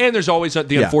there's always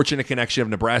the unfortunate connection of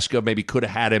Nebraska. Maybe could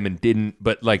have had him and didn't,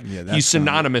 but he's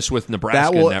synonymous with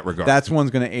Nebraska in that regard. That's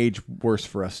one's going to age worse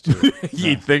for us too.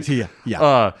 You'd think?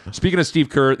 Yeah. Speaking of Steve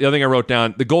Kerr, the other thing I wrote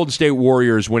down: the Golden State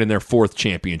Warriors winning their 4th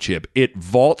championship. It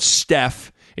vaults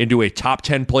Steph into a top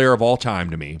 10 player of all time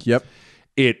to me. Yep.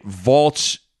 It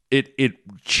vaults. It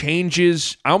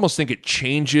changes. I almost think it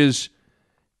changes.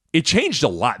 It changed a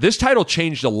lot. This title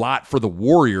changed a lot for the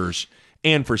Warriors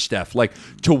and for Steph. Like,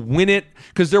 to win it,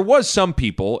 because there was some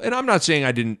people, and I'm not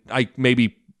saying I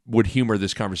maybe would humor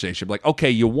this conversation. Like, okay,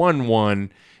 you won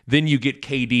 1, then you get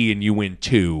KD and you win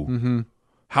 2.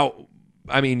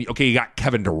 Okay, you got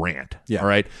Kevin Durant. Yeah. All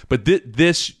right. But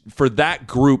this, for that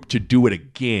group to do it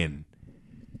again,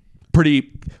 pretty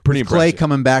impressive. Clay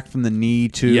coming back from the knee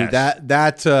too. Yes.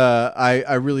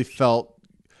 I really felt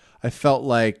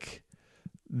like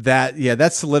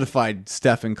that solidified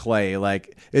Steph and Clay.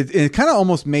 Like it kind of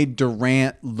almost made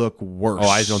Durant look worse. Oh,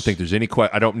 I don't think there's any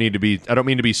I don't mean to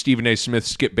be Stephen A. Smith,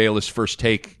 Skip Bayless first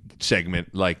take segment,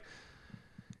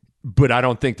 but I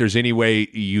don't think there's any way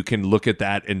you can look at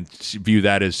that and view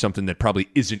that as something that probably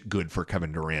isn't good for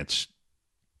Kevin Durant's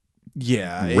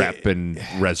rep and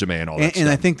resume and all that stuff. And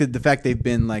I think that the fact they've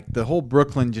been the whole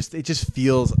Brooklyn it just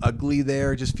feels ugly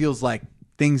there. It just feels like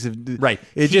things have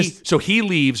so he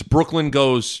leaves, Brooklyn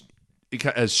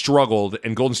has struggled,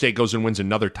 and Golden State goes and wins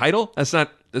another title. That's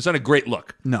not a great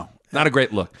look. No. Not a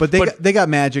great look. But they got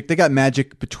magic. They got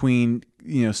magic between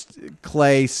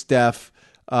Clay, Steph,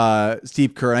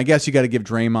 Steve Kerr, and I guess you got to give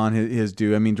Draymond his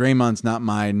due. I mean, Draymond's not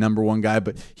my number one guy,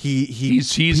 but he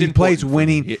plays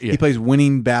winning. He plays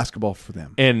winning basketball for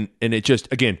them. And it just,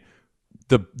 again,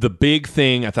 the big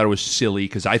thing, I thought it was silly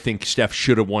because I think Steph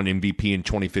should have won MVP in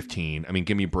 2015. I mean,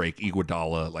 give me a break,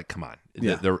 Iguodala, come on,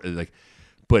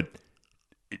 but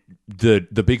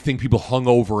the big thing people hung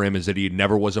over him is that he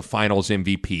never was a Finals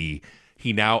MVP.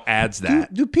 He now adds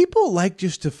that. Do people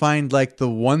just to find the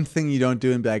one thing you don't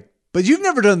do and be like, but you've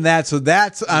never done that, so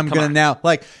that's I'm gonna now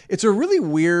it's a really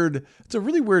weird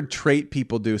trait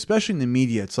people do, especially in the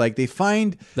media. It's like they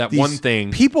find that one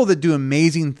thing, people that do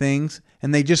amazing things,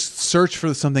 and they just search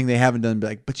for something they haven't done, and be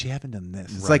like, but you haven't done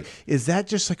this. It's is that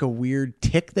just a weird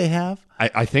tick they have?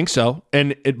 I think so,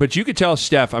 but you could tell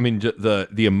Steph. I mean,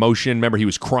 the emotion. Remember, he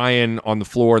was crying on the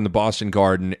floor in the Boston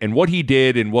Garden, and what he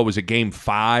did in what was it, Game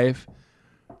 5,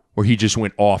 where he just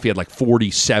went off. He had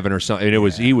 47 or something, and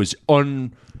he was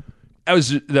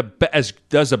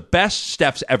the best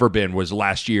Steph's ever been was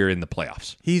last year in the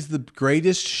playoffs. He's the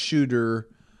greatest shooter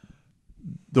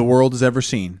the world has ever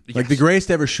seen. Yes. The greatest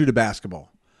to ever shoot a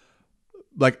basketball.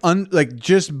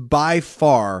 Just by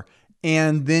far.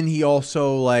 And then he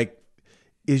also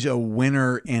is a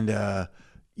winner and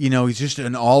he's just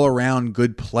an all-around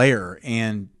good player,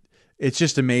 and it's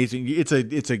just amazing. It's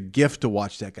a gift to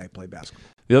watch that guy play basketball.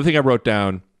 The other thing I wrote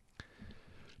down,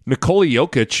 Nikola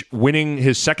Jokic winning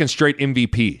his 2nd straight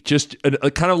MVP, just kind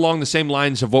of along the same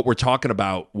lines of what we're talking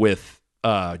about with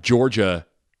Georgia.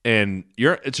 And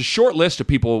it's a short list of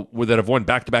people that have won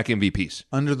back-to-back MVPs.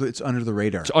 It's under the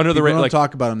radar. It's under the radar. Don't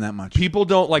talk about him that much. People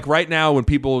don't right now when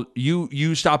people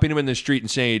you stopping him in the street and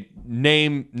saying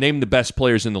name the best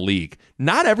players in the league.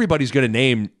 Not everybody's going to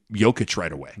name Jokic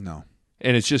right away. No,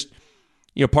 and it's just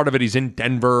part of it. He's in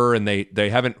Denver and they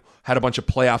haven't had a bunch of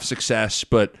playoff success,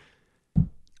 but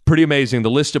pretty amazing.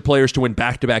 The list of players to win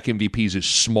back-to-back MVPs is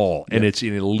small, and it's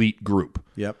an elite group.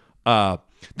 Yep.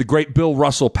 The great Bill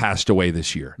Russell passed away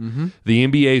this year. Mm-hmm. The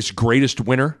NBA's greatest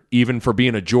winner, even for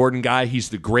being a Jordan guy.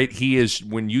 He is,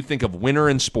 when you think of winner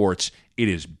in sports, it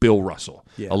is Bill Russell.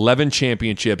 Yeah. 11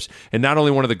 championships, and not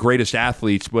only one of the greatest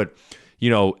athletes, but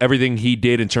everything he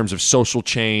did in terms of social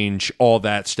change, all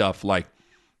that stuff.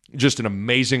 Just an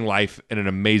amazing life and an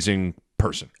amazing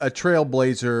person. A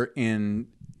trailblazer in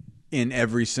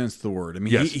every sense of the word. I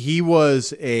mean, yes. he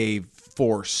was a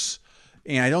force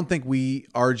And I don't think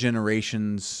our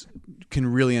generations can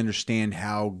really understand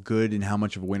how good and how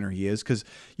much of a winner he is, because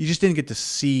you just didn't get to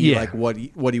see like what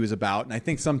he was about. And I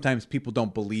think sometimes people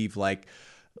don't believe like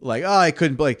oh, I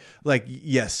couldn't like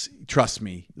yes, trust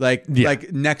me, like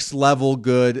next level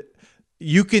good.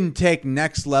 You can take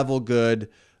next level good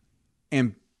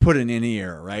and put it in any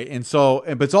era, right? And so,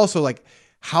 but it's also like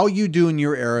how you do in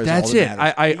your era is That's all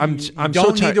that it. matters. I'm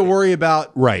don't need to worry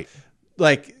about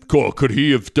like. Cool. Could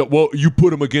he have done, well, you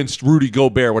put him against Rudy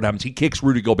Gobert. What happens? He kicks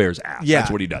Rudy Gobert's ass. Yeah. That's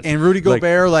what he does. And Rudy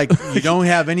Gobert, like you don't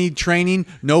have any training.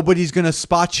 Nobody's going to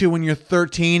spot you when you're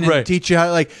 13 and teach you how,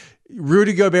 like,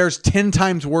 Rudy Gobert's 10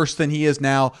 times worse than he is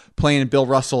now playing Bill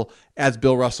Russell as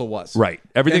Bill Russell was. Right.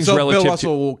 Everything's and so relative Bill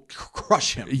Russell will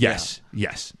crush him. Yes.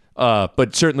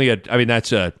 But certainly,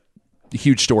 that's a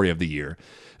huge story of the year.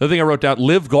 The other thing I wrote down,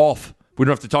 Live Golf. We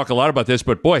don't have to talk a lot about this,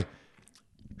 but boy,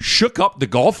 shook up the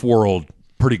golf world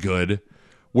pretty good,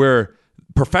 where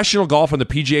professional golf on the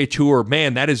PGA Tour,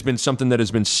 man, that has been something that has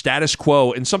been status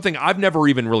quo and something I've never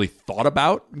even really thought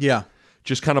about. Yeah.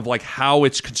 Just kind of like how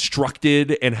it's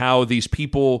constructed and how these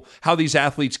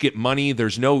athletes get money.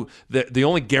 There's the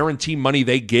only guarantee money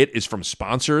they get is from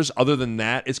sponsors. Other than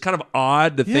that, it's kind of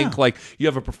odd to think like you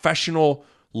have a professional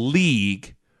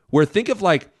league where, think of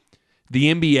like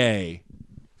the NBA.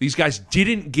 These guys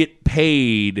didn't get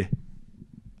paid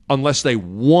unless they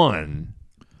won.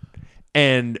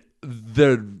 And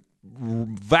the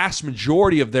vast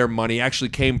majority of their money actually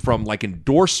came from like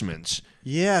endorsements.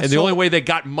 Yeah. And the only way they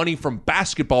got money from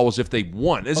basketball was if they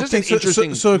won. Is this an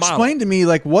interesting So model? Explain to me,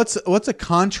 like, what's a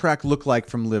contract look like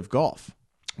from Live Golf?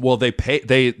 Well, they pay,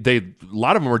 a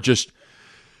lot of them are just,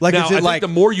 like, now, is it I like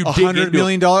think the more you dig into $100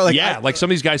 million? Like, like some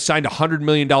of these guys signed $100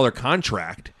 million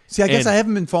contract. See, I guess I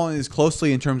haven't been following this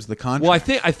closely in terms of the contract. Well,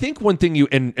 I think one thing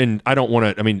and I don't want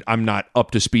to. I mean, I'm not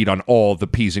up to speed on all the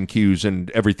P's and Q's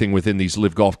and everything within these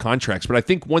Live Golf contracts, but I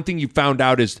think one thing you found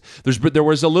out is there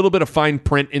was a little bit of fine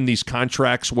print in these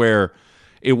contracts where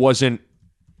it wasn't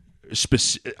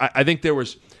specific. I think there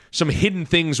was some hidden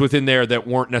things within there that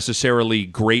weren't necessarily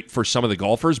great for some of the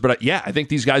golfers, but I think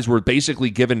these guys were basically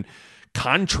given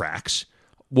contracts.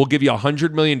 We'll give you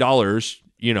 $100 million.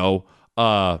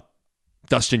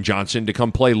 Dustin Johnson to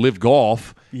come play Live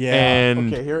Golf. Yeah.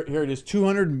 And okay, here it is.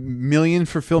 $200 million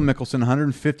for Phil Mickelson,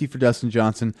 $150 for Dustin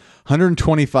Johnson,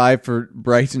 $125 for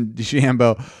Bryson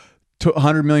DeChambeau,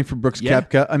 $100 million for Brooks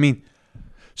Koepka. I mean,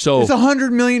 so it's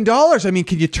 $100 million. I mean,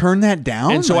 can you turn that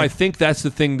down? And so I think that's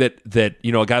the thing that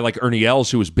a guy like Ernie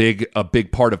Els, who was a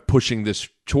big part of pushing this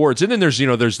towards. And then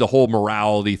there's the whole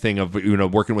morality thing of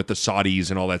working with the Saudis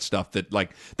and all that stuff. That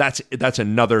like that's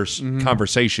another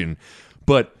conversation,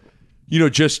 but.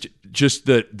 Just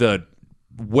the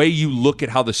way you look at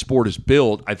how the sport is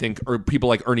built, I think people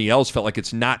like Ernie Els felt like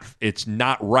it's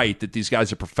not right that these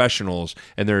guys are professionals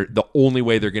and the only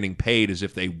way they're getting paid is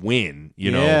if they win.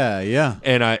 Yeah.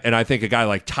 And I think a guy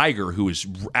like Tiger, who is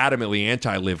adamantly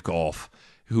anti-Live Golf,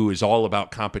 who is all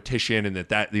about competition and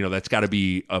that's got to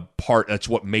be a part. That's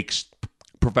what makes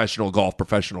professional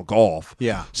golf.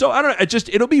 Yeah. So I don't know.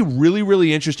 It'll be really,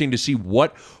 really interesting to see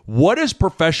what does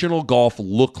professional golf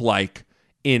look like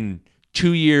in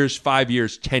 2 years, 5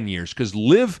 years, 10 years? Because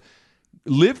Live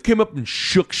came up and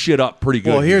shook shit up pretty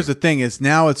good. Well, here's the thing: is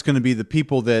now it's going to be the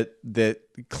people that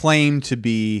claim to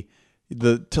be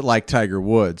like Tiger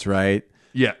Woods, right?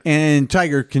 Yeah. And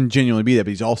Tiger can genuinely be that, but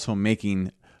he's also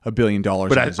making $1 billion.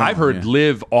 But I've heard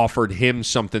Live offered him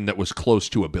something that was close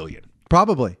to $1 billion.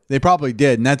 Probably. They probably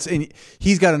did. And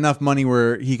he's got enough money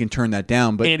where he can turn that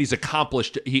down. But and he's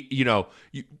accomplished. It'd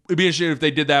be interesting if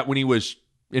they did that when he was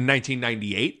in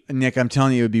 1998. Nick, I'm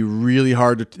telling you, it would be really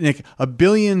hard to. Nick, $1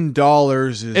 billion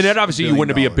is. And then obviously you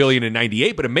wouldn't be $1 billion in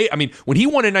 98, but when he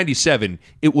won in 97,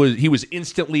 he was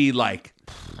instantly like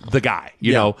the guy,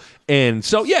 you know? And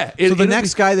so, yeah. So the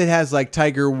next guy that has like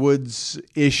Tiger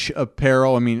Woods-ish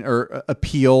apparel, or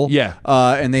appeal. Yeah.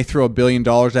 And they throw $1 billion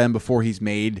at him before he's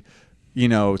made.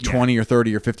 20 or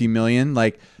 30 or 50 million.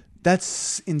 Like,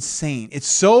 that's insane. It's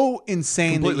so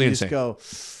insane completely that you insane.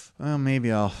 Just go, well,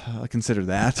 maybe I'll consider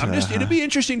that. It'll be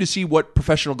interesting to see what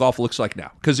professional golf looks like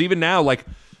now. Because even now, like,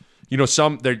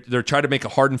 they're trying to make a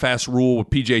hard and fast rule with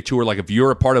PGA Tour. Like, if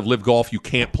you're a part of Live Golf, you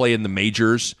can't play in the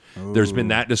majors. Ooh. There's been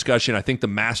that discussion. I think the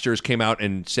Masters came out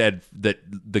and said that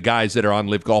the guys that are on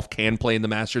Live Golf can play in the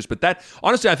Masters. But that,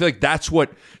 honestly, I feel like that's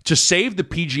what, to save the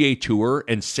PGA Tour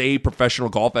and save professional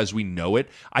golf as we know it,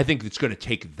 I think it's going to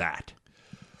take that.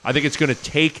 I think it's going to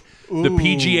take the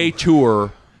PGA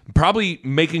Tour probably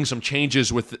making some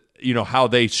changes with how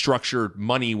they structure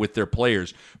money with their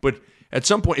players. But At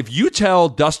some point, if you tell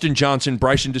Dustin Johnson,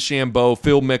 Bryson DeChambeau,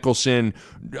 Phil Mickelson,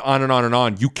 on and on and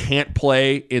on, you can't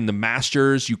play in the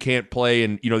Masters, you can't play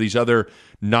in these other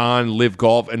non-live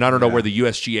golf, and I don't know where the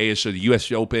USGA is, so the US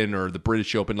Open or the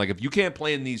British Open. Like, if you can't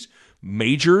play in these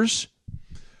majors,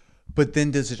 but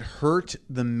then does it hurt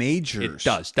the majors? It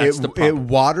does. That's the problem. It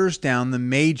waters down the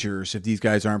majors if these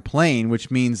guys aren't playing,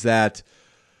 which means that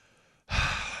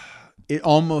it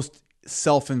almost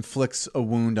self-inflicts a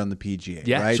wound on the PGA.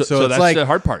 Yeah, right. So it's that's the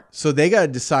hard part. So they got to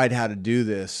decide how to do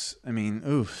this. I mean,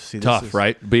 Tough,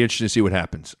 right? Be interesting to see what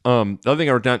happens. The other thing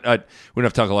I wrote down, we don't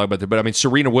have to talk a lot about that, but I mean,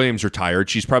 Serena Williams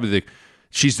retired. She's probably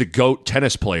she's the GOAT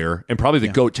tennis player, and probably the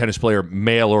GOAT tennis player,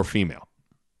 male or female.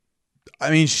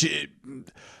 I mean,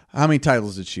 how many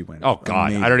titles did she win? Oh God,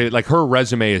 amazing. I don't even her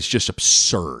resume is just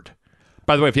absurd.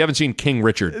 By the way, if you haven't seen King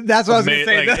Richard, that's what I was going to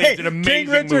say. It's an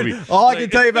amazing movie. All I can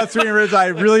tell you about Serena Williams, I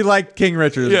really like King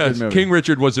Richard. Yes, King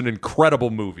Richard was an incredible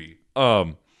movie.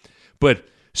 But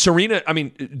Serena, I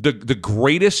mean, the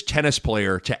greatest tennis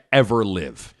player to ever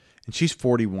live. And she's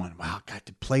 41. Wow, God,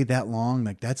 to play that long,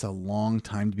 that's a long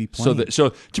time to be playing. So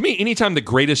to me, anytime the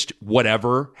greatest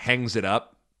whatever hangs it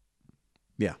up,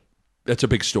 that's a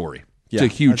big story. It's a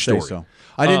huge story. So.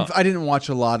 I didn't watch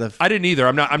a lot of. I didn't either.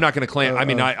 I'm not going to claim. I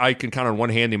mean, I can count on one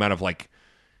hand the amount of I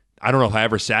don't know if I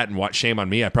ever sat and watched. Shame on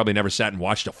me. I probably never sat and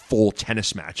watched a full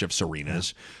tennis match of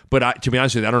Serena's. But to be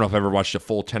honest with you, I don't know if I ever watched a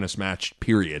full tennis match.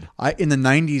 Period. In the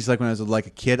 '90s, when I was a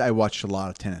kid, I watched a lot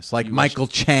of tennis. Michael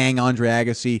Chang, Andre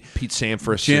Agassi, Pete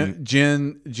Sampras,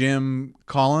 Jim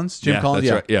Collins. Jim Collins.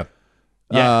 That's right.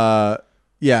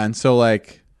 Yeah. And so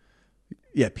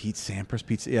Pete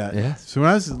Sampras, yeah. So when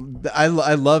I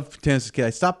love tennis as a kid. I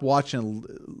stopped watching a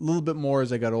little bit more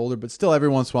as I got older, but still every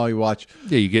once in a while you watch.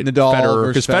 Yeah, you get Nadal Federer,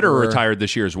 because Federer retired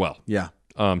this year as well. Yeah.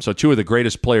 So two of the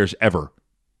greatest players ever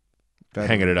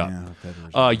hanging it up.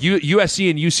 USC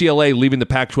and UCLA leaving the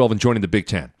Pac-12 and joining the Big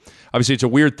Ten. Obviously, it's a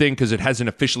weird thing because it hasn't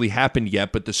officially happened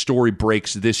yet, but the story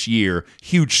breaks this year.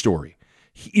 Huge story,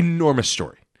 enormous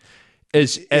story.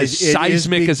 As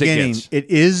seismic as it gets. It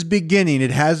is beginning.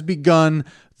 It has begun.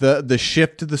 The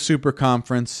shift to the Super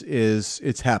Conference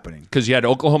it's happening. Because you had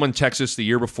Oklahoma and Texas the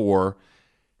year before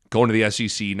going to the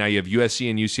SEC. Now you have USC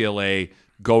and UCLA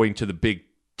going to the Big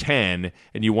Ten,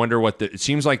 and you wonder it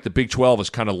seems like the Big 12 has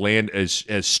kind of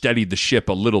has steadied the ship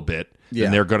a little bit,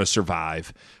 and they're going to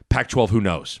survive. Pac-12, who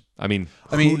knows? I mean,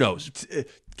 who knows?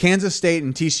 Kansas State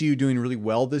and TCU doing really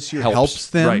well this year helps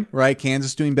them, right?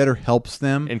 Kansas doing better helps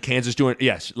them. And Kansas doing,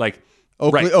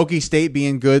 Okie State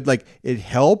being good, it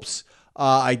helps.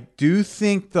 I do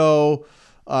think, though,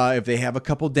 if they have a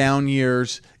couple down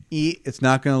years, it's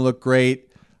not going to look great.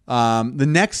 The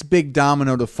next big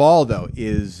domino to fall, though,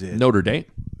 is Notre Dame.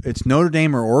 It's Notre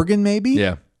Dame or Oregon, maybe?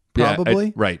 Yeah.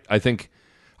 Probably.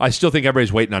 I still think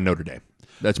everybody's waiting on Notre Dame.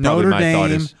 That's probably my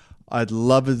thought is. I'd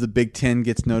love if the Big Ten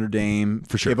gets Notre Dame.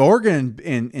 For sure. If Oregon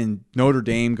and Notre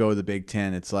Dame go to the Big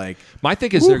Ten, it's like... My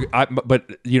thing is,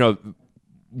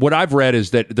 what I've read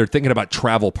is that they're thinking about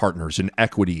travel partners and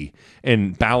equity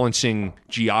and balancing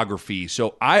geography.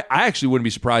 So I actually wouldn't be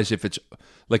surprised if it's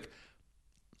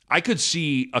I could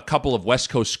see a couple of West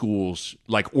Coast schools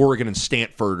like Oregon and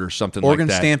Stanford or something like that.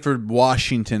 Oregon, Stanford,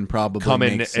 Washington probably come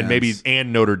in makes and sense. maybe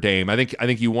Notre Dame. I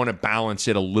think you want to balance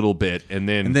it a little bit, and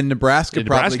then Nebraska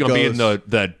probably going to be in goes,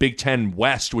 the Big Ten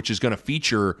West, which is going to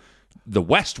feature the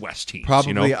West teams.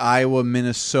 Probably Iowa,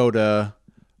 Minnesota,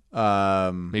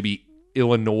 maybe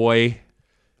Illinois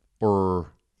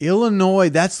or Illinois.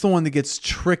 That's the one that gets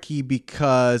tricky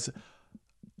because,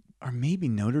 or maybe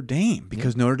Notre Dame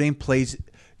because Notre Dame plays.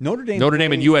 Notre Dame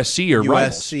and USC are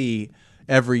USC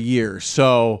every year,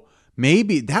 so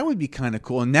maybe that would be kind of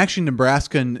cool. And actually,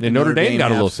 Nebraska and Notre Dame got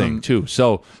a little thing too.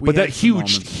 So, but that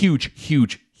huge story,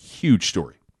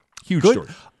 huge good. story.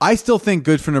 I still think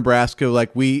good for Nebraska.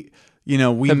 We have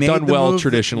made done the well move,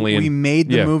 traditionally. We made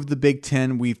the move to the Big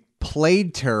Ten. We've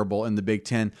played terrible in the Big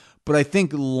Ten, but I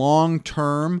think long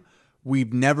term.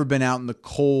 We've never been out in the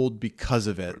cold because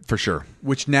of it. For sure.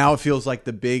 Which now it feels like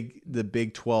the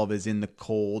Big 12 is in the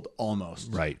cold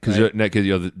almost. Right. Because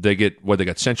they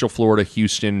got Central Florida,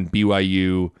 Houston,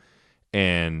 BYU,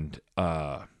 and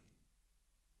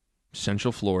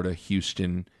Central Florida,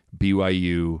 Houston,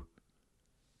 BYU.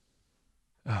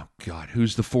 Oh God,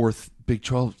 who's the fourth Big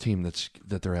 12 team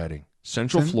that they're adding?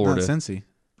 Central Florida.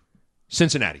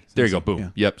 Cincinnati. There you go. Boom. Yeah.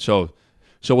 Yep.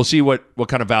 So we'll see what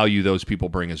kind of value those people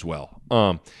bring as well.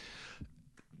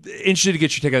 Interested to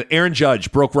get your take on it. Aaron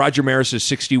Judge broke Roger Maris's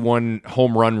 61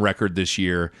 home run record this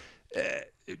year.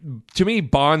 to me,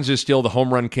 Bonds is still the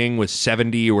home run king with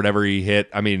 70 or whatever he hit.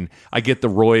 I mean, I get the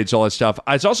roids, all that stuff.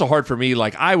 It's also hard for me.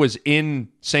 Like, I was in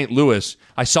St. Louis.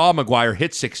 I saw McGwire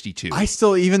hit 62. I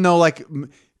still, even though, like,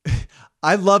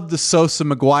 I love the Sosa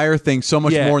McGwire thing so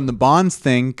much more than the Bonds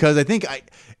thing, because I think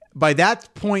by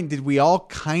that point, did we all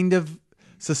kind of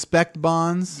suspect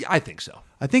Bonds? Yeah, I think so.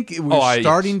 I think we were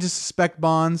starting to suspect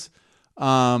Bonds.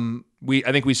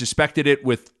 I think we suspected it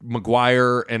with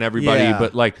McGwire and everybody,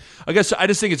 but like, I guess I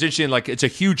just think it's interesting. Like, it's a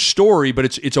huge story, but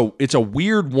it's a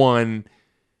weird one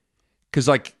because,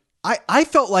 like, I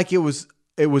felt like it was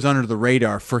under the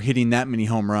radar for hitting that many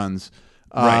home runs,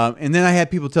 right. And then I had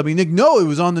people tell me, Nick, no, it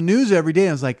was on the news every day.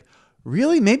 I was like,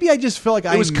 really? Maybe I just felt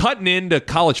like it was cutting into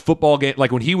college football game.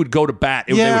 Like, when he would go to bat,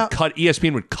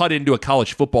 ESPN would cut into a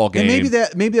college football game.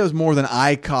 And maybe that was more than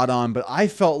I caught on, but I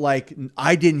felt like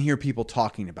I didn't hear people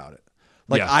talking about it.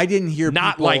 Like, I didn't hear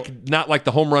not people, like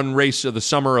the home run race of the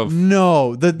summer of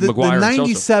the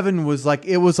 97 was like,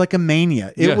 it was like a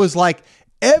mania. It was like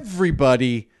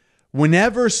everybody,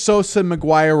 whenever Sosa and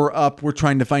McGwire were up, we're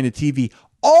trying to find a TV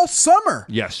all summer.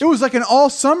 Yes, it was like an all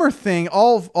summer thing,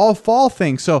 all fall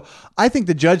thing. So I think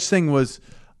the Judge thing was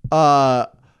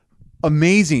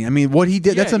amazing. I mean, what he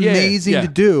did, that's amazing to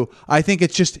do. I think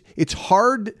it's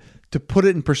hard to put it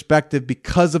in perspective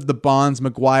because of the Bonds,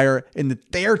 McGwire, and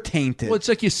that they're tainted. Well, it's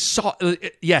like you saw,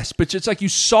 yes, but it's like you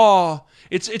saw.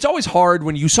 It's always hard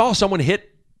when you saw someone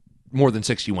hit more than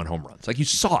 61 home runs. Like, you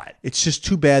saw it. It's just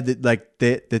too bad that like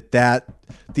that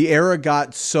the era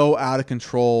got so out of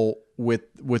control with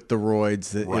the roids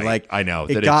that I know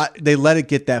they let it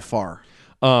get that far.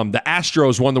 The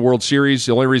Astros won the World Series.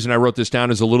 The only reason I wrote this down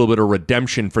is a little bit of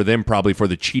redemption for them, probably for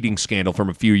the cheating scandal from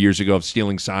a few years ago of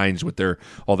stealing signs with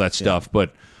all that stuff.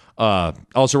 But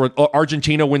also,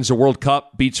 Argentina wins the World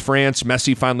Cup, beats France.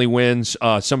 Messi finally wins. A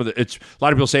lot of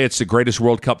people say it's the greatest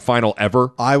World Cup final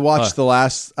ever. I watched the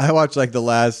last. I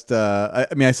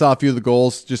saw a few of the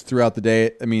goals just throughout the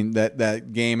day. I mean,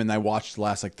 that game, and I watched the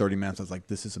last 30 minutes. I was like,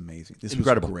 this is amazing. This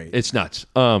incredible. Was great. It's nuts.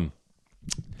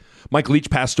 Mike Leach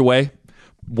passed away.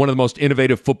 One of the most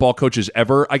innovative football coaches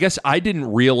ever. I guess I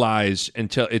didn't realize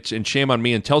and shame on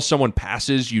me, until someone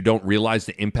passes, you don't realize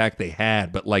the impact they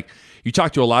had. But like, you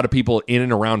talk to a lot of people in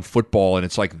and around football, and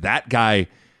it's like, that guy,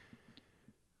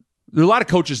 there are a lot of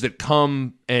coaches that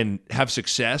come and have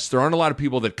success. There aren't a lot of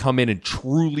people that come in and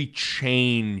truly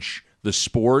change the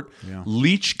sport. Yeah.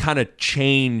 Leach kind of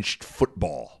changed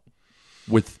football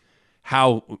with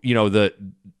how, the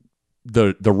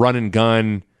run and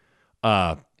gun,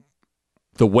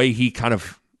 the way he kind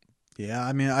of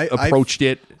I approached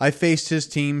it. I faced his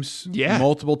teams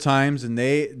multiple times, and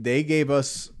they gave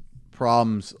us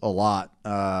problems a lot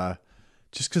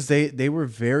just because they were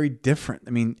very different.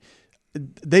 I mean,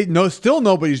 still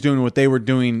nobody's doing what they were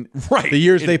doing the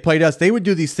years they played us. They would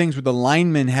do these things where the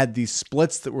linemen had these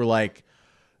splits that were like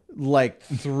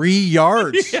 3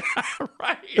 yards. Yeah,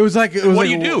 right. It was like, what do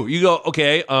you do? You go,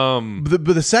 okay. But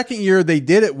the second year they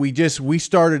did it, we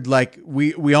started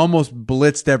we almost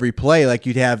blitzed every play. Like,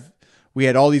 we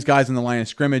had all these guys in the line of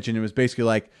scrimmage, and it was basically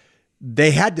like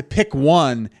they had to pick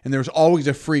one, and there was always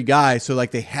a free guy. So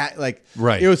like, they had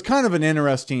it was kind of an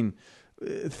interesting.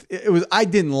 I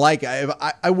didn't like it.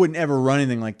 I wouldn't ever run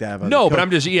anything like that. No, but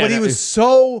I'm just But he was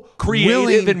so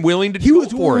creative and willing to. He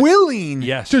was willing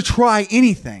to try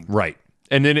anything. Right,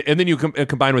 and then you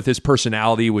combine with his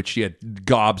personality, which he had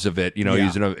gobs of it. He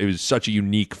was such a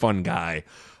unique, fun guy.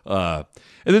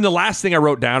 And then the last thing I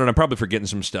wrote down, and I'm probably forgetting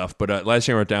some stuff, but last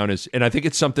thing I wrote down is, and I think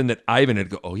it's something that Ivan had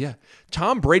go, oh yeah,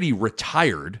 Tom Brady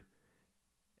retired,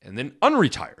 and then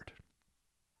unretired.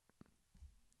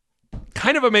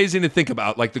 Kind of amazing to think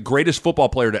about, like the greatest football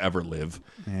player to ever live,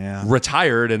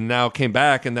 retired, and now came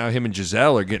back, and now him and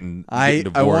Giselle are getting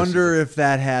divorced. I wonder if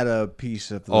that had a piece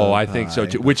of the I think so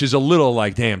too, which is a little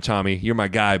like, damn, Tommy, you're my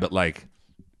guy, but like,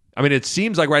 I mean, it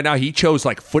seems like right now he chose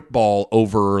like football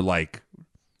over like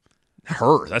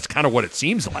her. That's kind of what it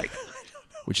seems like.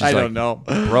 Which is I don't know,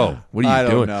 bro. What are you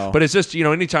doing? Know. But it's just,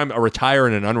 anytime a retire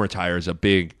and an unretire is a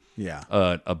big,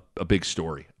 a big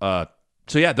story. So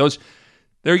yeah, those.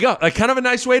 There you go. Like, kind of a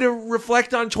nice way to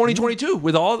reflect on 2022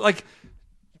 with all, like,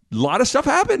 a lot of stuff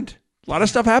happened. A lot of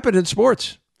stuff happened in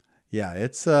sports. Yeah,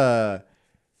 it's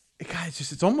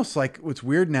it's almost like what's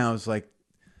weird now is like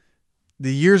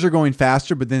the years are going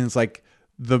faster, but then it's like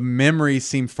the memories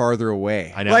seem farther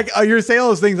away. I know. Like, you're saying all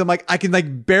those things, I'm like, I can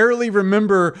like barely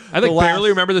remember. Barely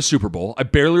remember the Super Bowl. I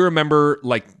barely remember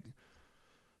like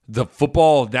the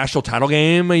football national title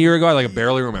game a year ago. I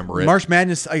barely remember it. March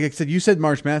Madness. Like I said, you said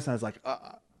March Madness. And I was like,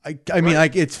 I mean,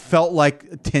 like it's felt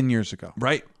like 10 years ago.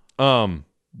 Right.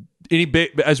 Any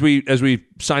big as we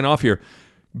sign off here.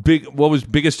 What was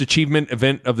biggest achievement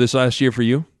event of this last year for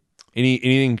you?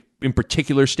 Anything in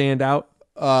particular stand out?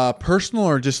 Personal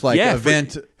or just like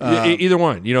event? Either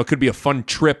one. It could be a fun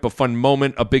trip, a fun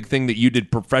moment, a big thing that you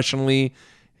did professionally.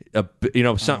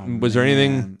 Something. Was there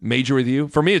anything major with you?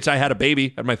 For me, I had a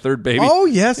baby. I had my third baby. Oh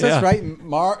yes, that's right.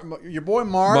 Your boy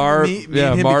Marv. Me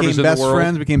and him Marv became best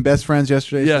friends. Became best friends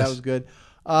yesterday. Yes. So that was good.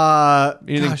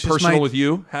 Anything personal with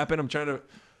you happen? I'm trying to.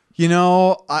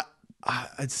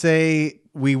 I'd say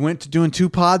we went to doing 2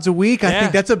 pods a week. I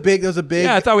think that was a big.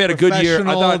 Yeah, I thought we had a good year.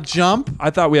 Jump. I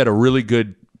thought we had a really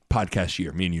good podcast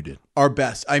year. Me and you did our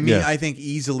best. I mean, I think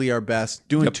easily our best.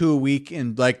 Doing 2 a week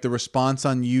and like the response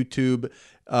on YouTube.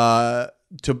 To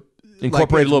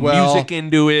incorporate a little music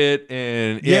into it,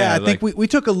 and I think we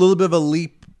took a little bit of a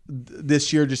leap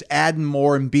this year, just adding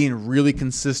more and being really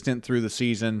consistent through the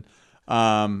season.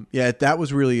 That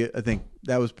was really, I think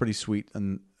that was pretty sweet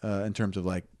in terms of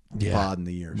like pod in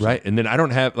the year, right? And then I don't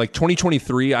have like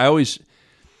 2023. I always,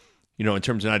 in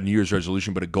terms of not a New Year's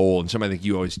resolution, but a goal, and something I think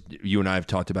you and I have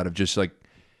talked about of just like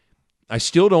I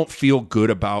still don't feel good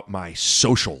about my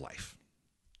social life.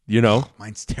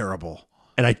 Mine's terrible.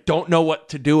 And I don't know what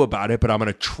to do about it, but I'm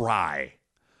going to try.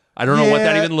 I don't know what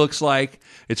that even looks like.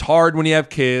 It's hard when you have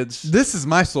kids. This is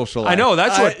my social life. I know.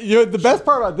 That's what. The best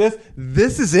part about this.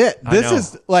 This is it. This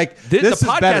is like the is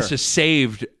podcast better. has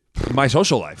saved my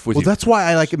social life with you. That's why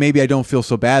I like it. Maybe I don't feel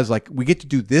so bad. It's like we get to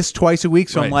do this twice a week,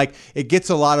 so I'm like, it gets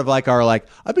a lot of like our like.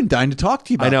 I've been dying to talk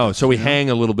to you about. I know. This, so we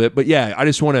hang a little bit, but yeah, I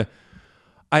just want to.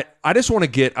 I just want to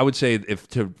get. I would say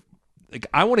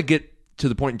I want to get to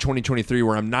the point in 2023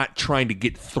 where I'm not trying to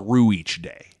get through each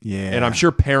day. Yeah. And I'm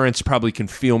sure parents probably can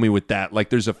feel me with that. Like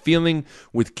there's a feeling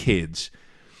with kids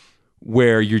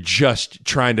where you're just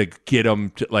trying to get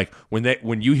them to like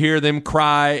when you hear them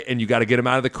cry and you got to get them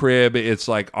out of the crib, it's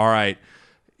like, all right,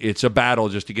 it's a battle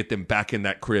just to get them back in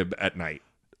that crib at night.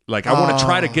 Like I want to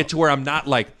try to get to where I'm not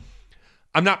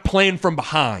playing from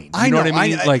behind. You know what I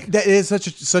mean? Like that is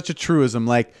such a truism.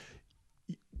 Like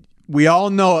we all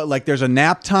know it. Like there's a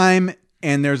nap time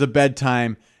and there's a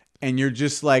bedtime, and you're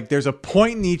just like, there's a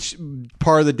point in each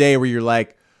part of the day where you're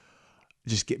like,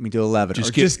 just get me to 11,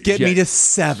 just get me to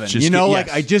 7.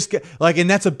 I just get like, and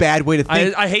that's a bad way to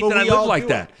think. I hate that I live like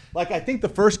that. Like I think the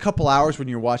first couple hours when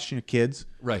you're watching your kids,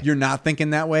 right, you're not thinking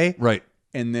that way, right.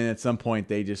 And then at some point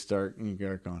they just start. You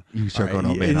start going.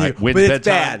 Oh man, but it's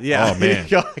bad. Yeah. Oh man,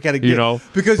 I gotta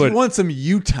get because you want some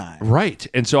you time, right?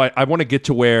 And so I want to get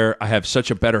to where I have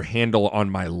such a better handle on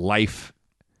my life,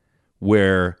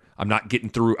 where I'm not getting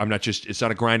through. I'm not just. It's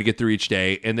not a grind to get through each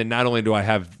day. And then not only do I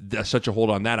have such a hold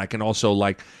on that, I can also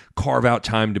like carve out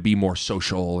time to be more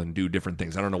social and do different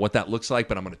things. I don't know what that looks like,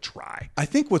 but I'm going to try. I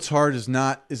think what's hard is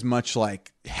not as much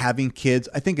like having kids.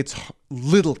 I think it's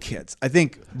little kids. I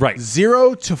think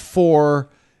 0 to 4,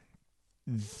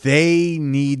 they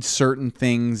need certain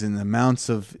things and amounts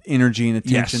of energy and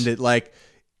attention that like,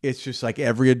 it's just like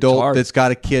every adult that's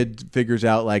got a kid figures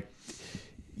out like,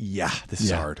 this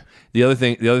is hard. The other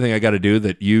thing I got to do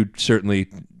that you certainly,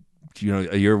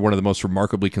 you're one of the most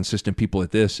remarkably consistent people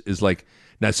at this is like,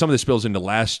 now some of this spills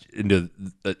into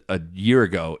a year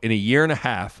ago. In a year and a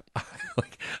half,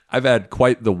 I've had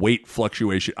quite the weight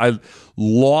fluctuation. I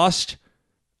lost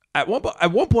at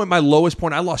one point, my lowest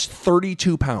point, I lost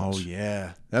 32 pounds. Oh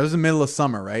yeah, that was the middle of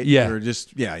summer, right? Yeah, or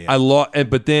just yeah. I lost,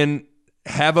 but then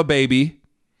have a baby,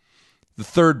 the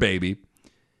third baby.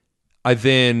 I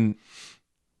then.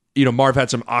 Marv had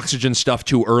some oxygen stuff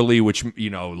too early, which,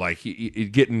 like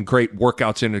getting great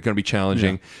workouts in is going to be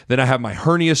challenging. Yeah. Then I have my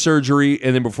hernia surgery.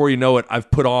 And then before you know it, I've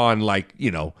put on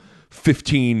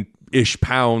 15-ish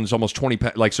pounds, almost 20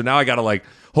 pounds. Like, so now I got to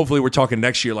hopefully we're talking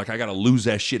next year, I got to lose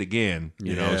that shit again,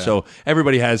 you know? So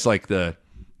everybody has the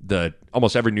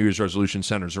almost every New Year's resolution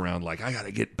centers around I got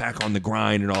to get back on the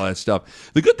grind and all that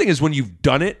stuff. The good thing is when you've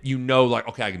done it,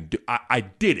 okay, I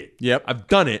did it. Yep. I've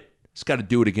done it. Just got to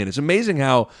do it again. It's amazing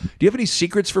how. Do you have any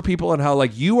secrets for people on how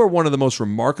you are one of the most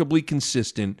remarkably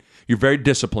consistent? You're very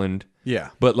disciplined.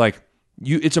 Yeah. But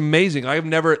it's amazing. I've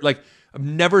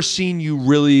never seen you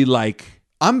really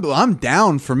I'm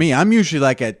down for me. I'm usually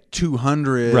at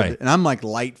 200, right, and I'm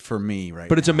light for me right.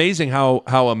 But it's amazing how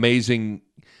amazing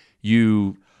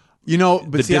you.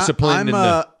 But the discipline.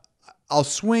 I'll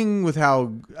swing with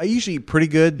how I usually eat pretty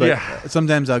good, but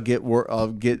sometimes I'll get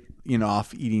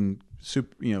off eating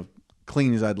soup,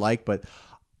 clean as I'd like, but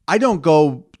I don't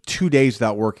go 2 days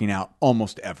without working out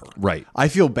almost ever. Right. I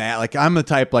feel bad. I'm the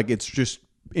type it's just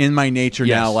in my nature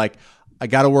now. I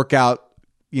got to work out.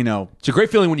 It's a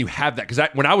great feeling when you have that, because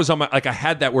when I was on my I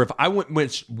had that where if I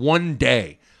went one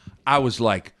day, I was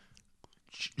I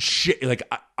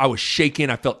was shaking.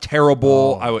 I felt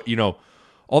terrible.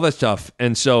 all that stuff.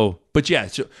 And so, but yeah,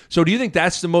 so do you think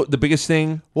that's the biggest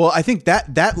thing? Well, I think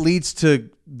that leads to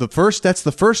that's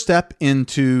the first step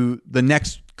into the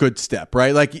next good step,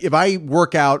 right? Like if I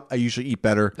work out, I usually eat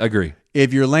better. Agree.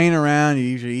 If you're laying around, you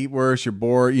usually eat worse, you're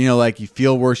bored, like you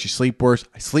feel worse, you sleep worse.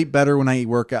 I sleep better when I eat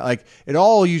workout. Like it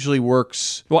all usually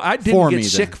works. Well, I didn't get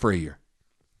sick for a year.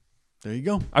 There you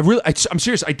go. I'm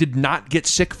serious. I did not get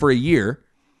sick for a year.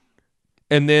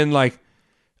 And then like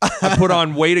I put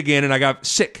on weight again and I got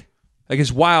sick. Like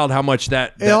it's wild how much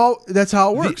that's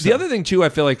how it works. The other thing too, I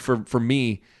feel like for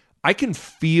me, I can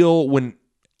feel when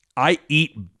I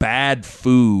eat bad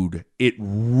food, it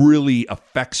really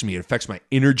affects me. It affects my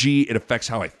energy. It affects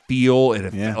how I feel.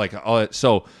 Like all that.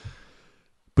 So,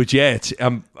 but yeah, it's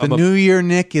New Year,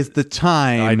 Nick, is the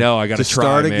time. I know. I got to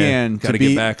start again. Got to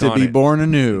get back on it. To be born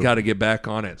anew. Got to get back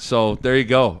on it. So there you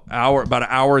go. About an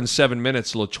hour and 7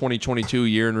 minutes. A little 2022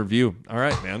 year in review. All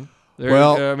right, man.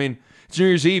 I mean, it's New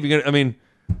Year's Eve.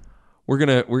 We're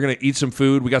gonna eat some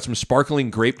food. We got some sparkling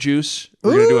grape juice.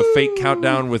 We're gonna do a fake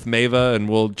countdown with Mava, and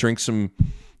we'll drink some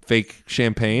fake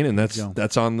champagne, and that's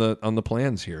on the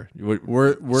plans here.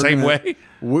 We're same way.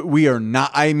 We are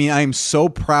not. I mean, I am so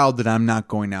proud that I'm not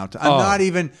going out. I'm not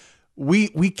even.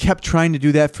 We kept trying to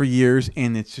do that for years,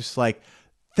 and it's just like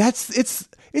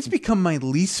it's become my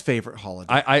least favorite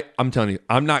holiday. I'm telling you,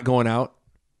 I'm not going out,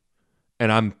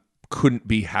 and couldn't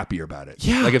be happier about it.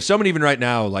 Yeah. Like if someone even right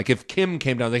now, like if Kim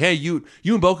came down, like, hey, you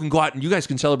and Bo can go out and you guys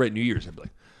can celebrate New Year's. I'd be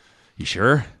like, you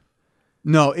sure?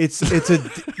 No,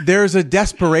 there's a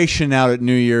desperation out at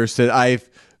New Year's that I've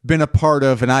been a part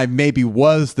of, and I maybe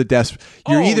was the desperate.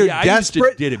 You're either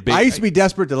desperate. I used to be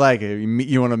desperate to like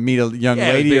you want to meet a young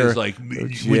lady, or like when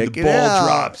the ball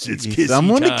drops, it's kissy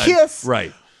someone time. To kiss,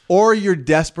 right? Or you're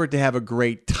desperate to have a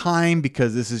great time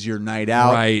because this is your night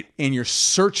out, right? And you're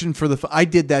searching for I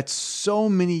did that so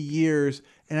many years,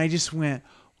 and I just went,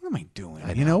 "What am I doing?"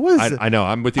 I know.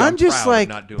 I'm with you. I'm just like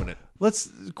not doing it. Let's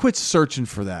quit searching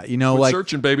for that. Quit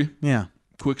searching, baby. Yeah.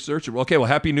 Quick searching. Okay. Well,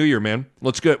 Happy New Year, man.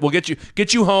 Let's go. We'll get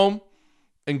you home,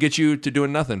 and get you to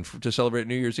doing nothing to celebrate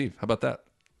New Year's Eve. How about that?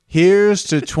 Here's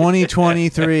to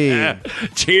 2023.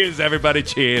 Cheers, everybody.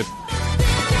 Cheers.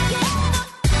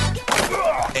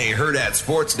 A Hurrdat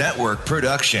Sports Network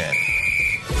production.